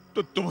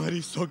 तो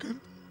तुम्हारी सौगंध,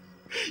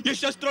 ये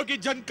शस्त्रों की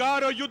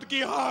झनकार और युद्ध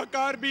की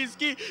हाहाकार भी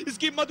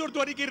इसकी मधुर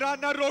ध्वनि की राह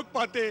ना रोक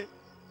पाते।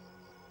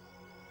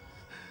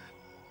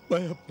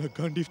 मैं अपना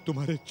गांडीव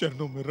तुम्हारे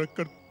चरणों में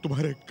रखकर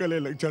तुम्हारे गले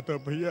लग जाता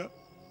भैया,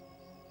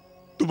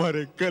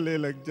 तुम्हारे गले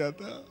लग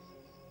जाता।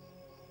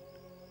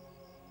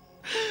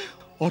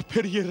 और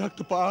फिर ये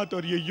रक्तपात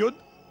और ये युद्ध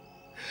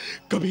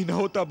कभी ना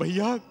होता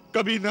भैया,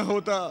 कभी ना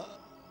होता।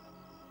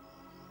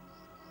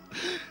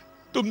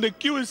 तुमने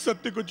क्यों इस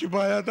सत्य को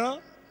छुपाया था?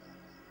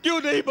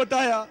 क्यों नहीं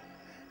बताया?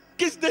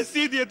 किसने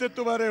सी दिए थे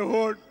तुम्हारे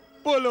होठ?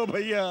 बोलो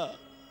भैया,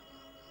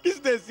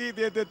 किसने सी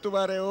दिए थे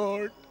तुम्हारे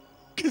होठ?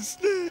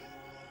 किसने?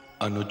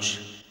 अनुज,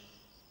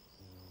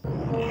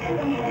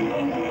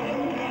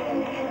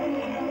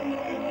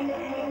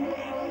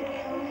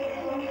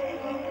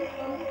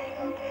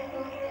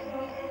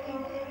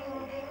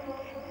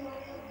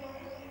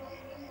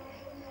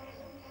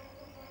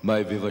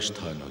 मैं विवश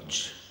था अनुज,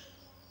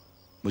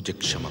 मुझे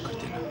क्षमा कर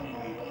देना।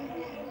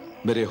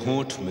 मेरे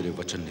होंठ मेरे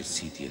वचन ने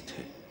सी दिए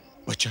थे।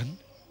 वचन?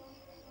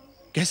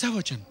 कैसा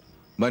वचन?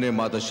 मैंने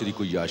माता श्री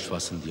को यह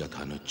आश्वासन दिया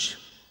था अनुज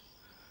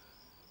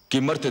कि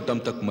मरते दम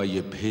तक मैं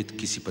ये भेद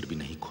किसी पर भी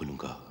नहीं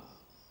खोलूंगा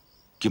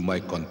कि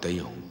मैं कौनतेय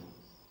हूं,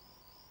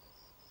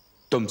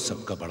 तुम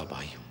सबका बड़ा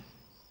भाई हूं।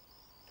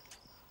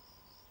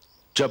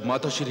 जब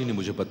माता श्री ने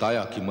मुझे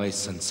बताया कि मैं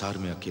इस संसार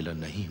में अकेला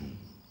नहीं हूं,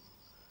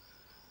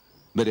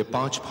 मेरे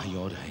 5 भाई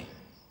और हैं,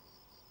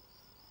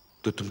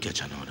 तो तुम क्या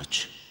जानो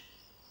अनुज,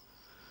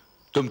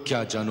 तुम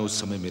क्या जानो उस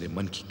समय मेरे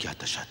मन की क्या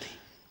दशा थी।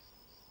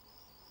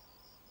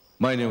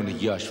 मैंने उन्हें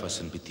यह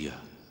आश्वासन भी दिया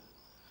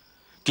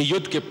कि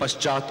युद्ध के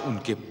पश्चात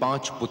उनके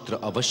 5 पुत्र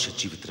अवश्य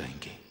जीवित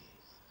रहेंगे,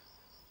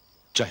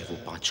 चाहे वो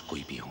 5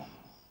 कोई भी हो।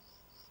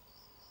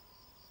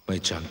 मैं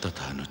जानता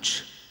था अनुज,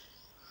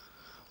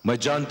 मैं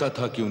जानता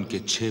था कि उनके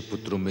 6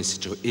 पुत्रों में से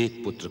जो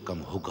 1 पुत्र कम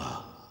होगा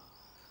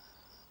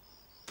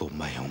वो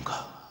मैं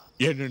होऊंगा।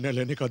 यह निर्णय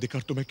लेने का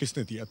अधिकार तुम्हें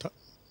किसने दिया था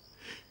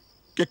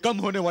कि कम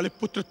होने वाले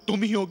पुत्र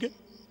तुम ही होगे?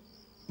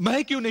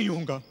 मैं क्यों नहीं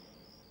होऊंगा?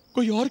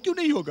 कोई और क्यों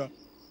नहीं होगा?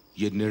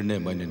 यह निर्णय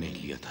मैंने नहीं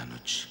लिया था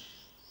अनुज,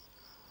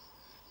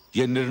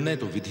 यह निर्णय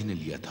तो विधि ने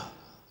लिया था।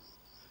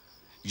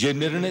 यह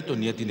निर्णय तो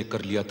नियति ने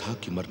कर लिया था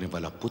कि मरने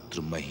वाला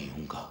पुत्र मैं ही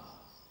हूंगा।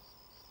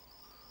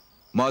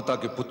 माता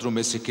के पुत्रों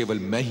में से केवल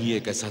मैं ही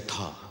एक ऐसा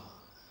था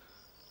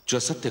जो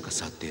सत्य का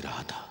साथ दे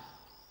रहा था,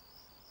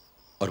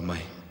 और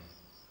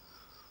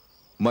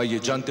मैं ये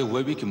जानते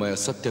हुए भी कि मैं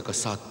असत्य का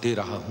साथ दे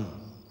रहा हूं,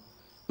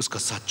 उसका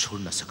साथ छोड़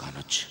न सका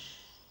अनुज।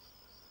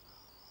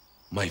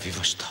 मैं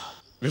विवश था।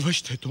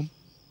 विवश थे तुम?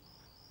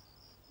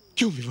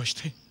 क्यों विवश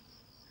थे?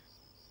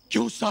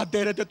 क्यों साथ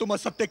दे रहे थे तुम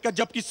असत्य का,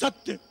 जबकि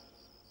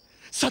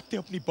सत्य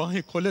अपनी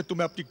बाहें खोले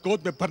तुम्हें अपनी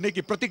गोद में भरने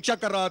की प्रतीक्षा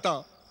कर रहा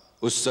था?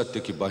 उस सत्य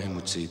की बाहें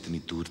मुझसे इतनी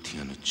दूर थी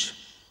अनुज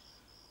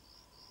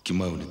कि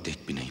मैं उन्हें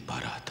देख भी नहीं पा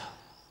रहा था।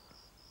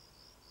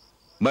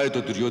 मैं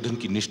तो दुर्योधन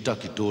की निष्ठा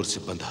की डोर से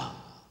बंधा,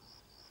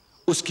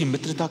 उसकी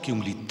मित्रता की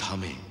उंगली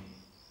थामे,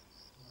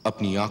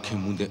 अपनी आंखें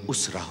मूंदे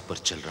उस राह पर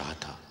चल रहा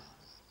था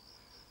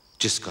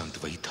जिसका अंत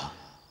वही था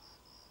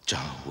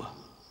जहां हुआ।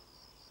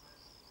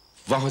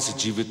 वहां से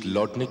जीवित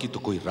लौटने की तो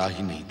कोई राह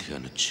ही नहीं थी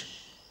अनुज।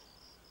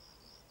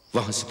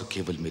 वहां से तो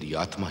केवल मेरी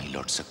आत्मा ही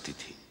लौट सकती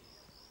थी।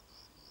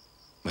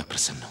 मैं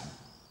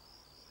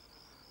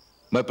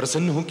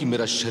प्रसन्न हूं कि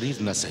मेरा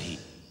शरीर न सही,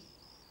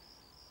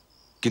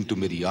 किंतु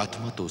मेरी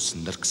आत्मा तो उस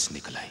नरक से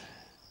निकल आई।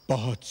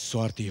 बहुत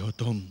स्वार्थी हो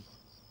तुम,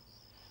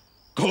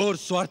 घोर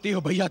स्वार्थी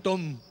हो भैया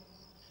तुम।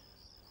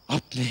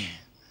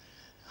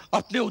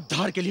 अपने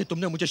उद्धार के लिए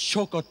तुमने मुझे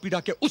शोक और पीड़ा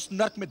के उस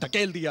नरक में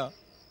धकेल दिया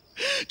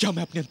जहां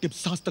मैं अपनी अंतिम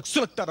सांस तक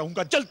सुलगता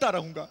रहूंगा, जलता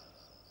रहूंगा।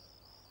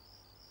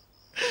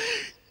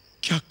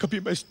 क्या कभी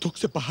मैं इस दुख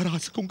से बाहर आ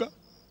सकूंगा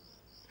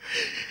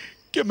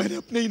कि मैंने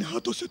अपने इन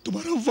हाथों से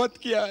तुम्हारा वध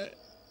किया है,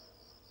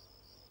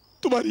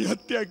 तुम्हारी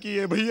हत्या की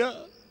है भैया,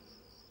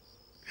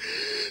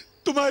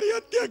 तुम्हारी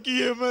हत्या की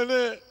है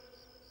मैंने।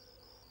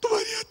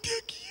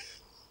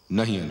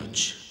 नहीं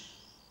अनुज,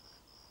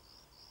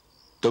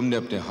 तुमने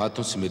अपने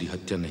हाथों से मेरी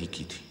हत्या नहीं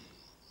की थी।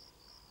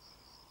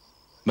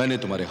 मैंने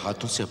तुम्हारे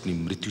हाथों से अपनी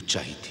मृत्यु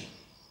चाही थी।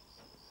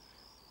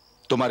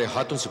 तुम्हारे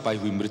हाथों से पाई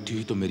हुई मृत्यु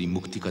ही तो मेरी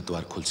मुक्ति का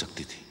द्वार खोल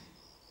सकती थी।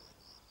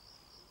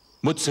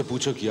 मुझसे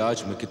पूछो कि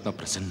आज मैं कितना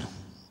प्रसन्न हूं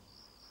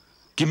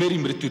कि मेरी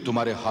मृत्यु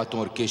तुम्हारे हाथों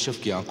और केशव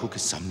की आंखों के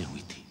सामने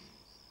हुई थी।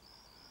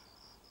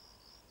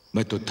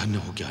 मैं तो धन्य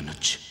हो गया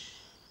अनुज,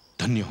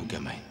 धन्य हो गया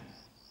मैं।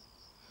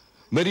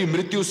 मेरी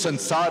मृत्यु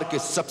संसार के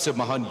सबसे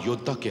महान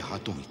योद्धा के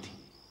हाथों हुई थी।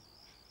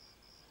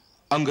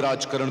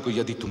 अंगराज करण को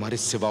यदि तुम्हारे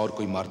सिवा और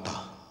कोई मारता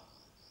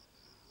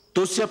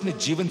तो उससे अपने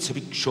जीवन से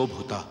भी क्षोभ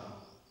होता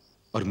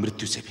और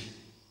मृत्यु से भी।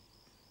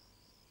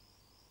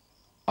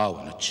 आओ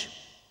अनुज,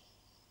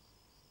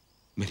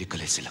 मेरे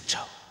गले से लग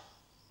जाओ।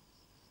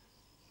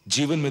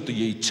 जीवन में तो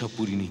ये इच्छा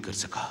पूरी नहीं कर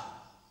सका,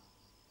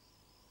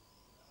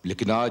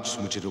 लेकिन आज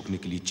मुझे रोकने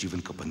के लिए जीवन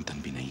का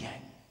बंधन भी नहीं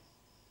है।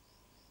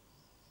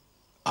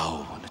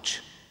 आओ अनुज,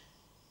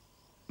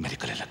 मेरे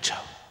गले लग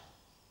जाओ।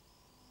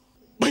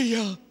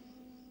 भैया,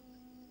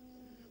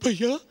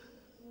 भैया,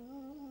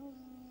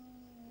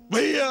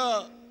 भैया,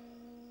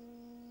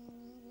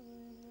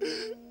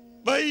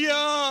 भैया,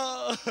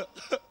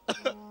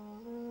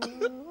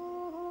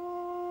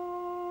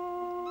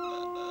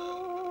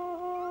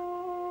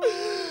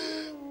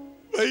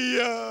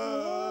 भैया।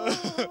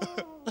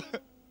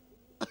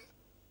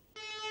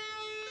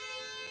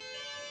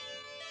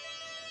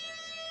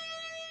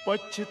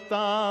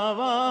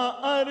 पछतावा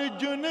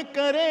अर्जुन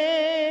करे,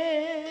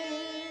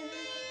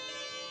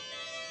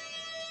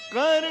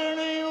 कर्ण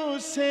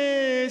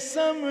उसे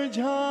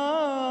समझाए।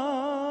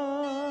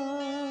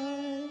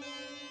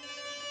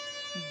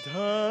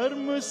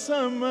 धर्म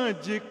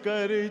समझ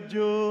कर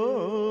जो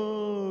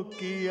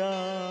किया,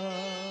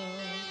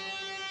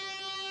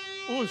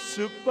 उस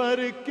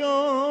पर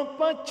क्यों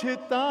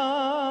पछता।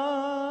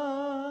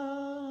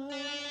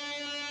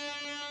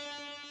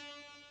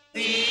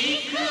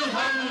 सीख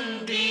हम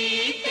भी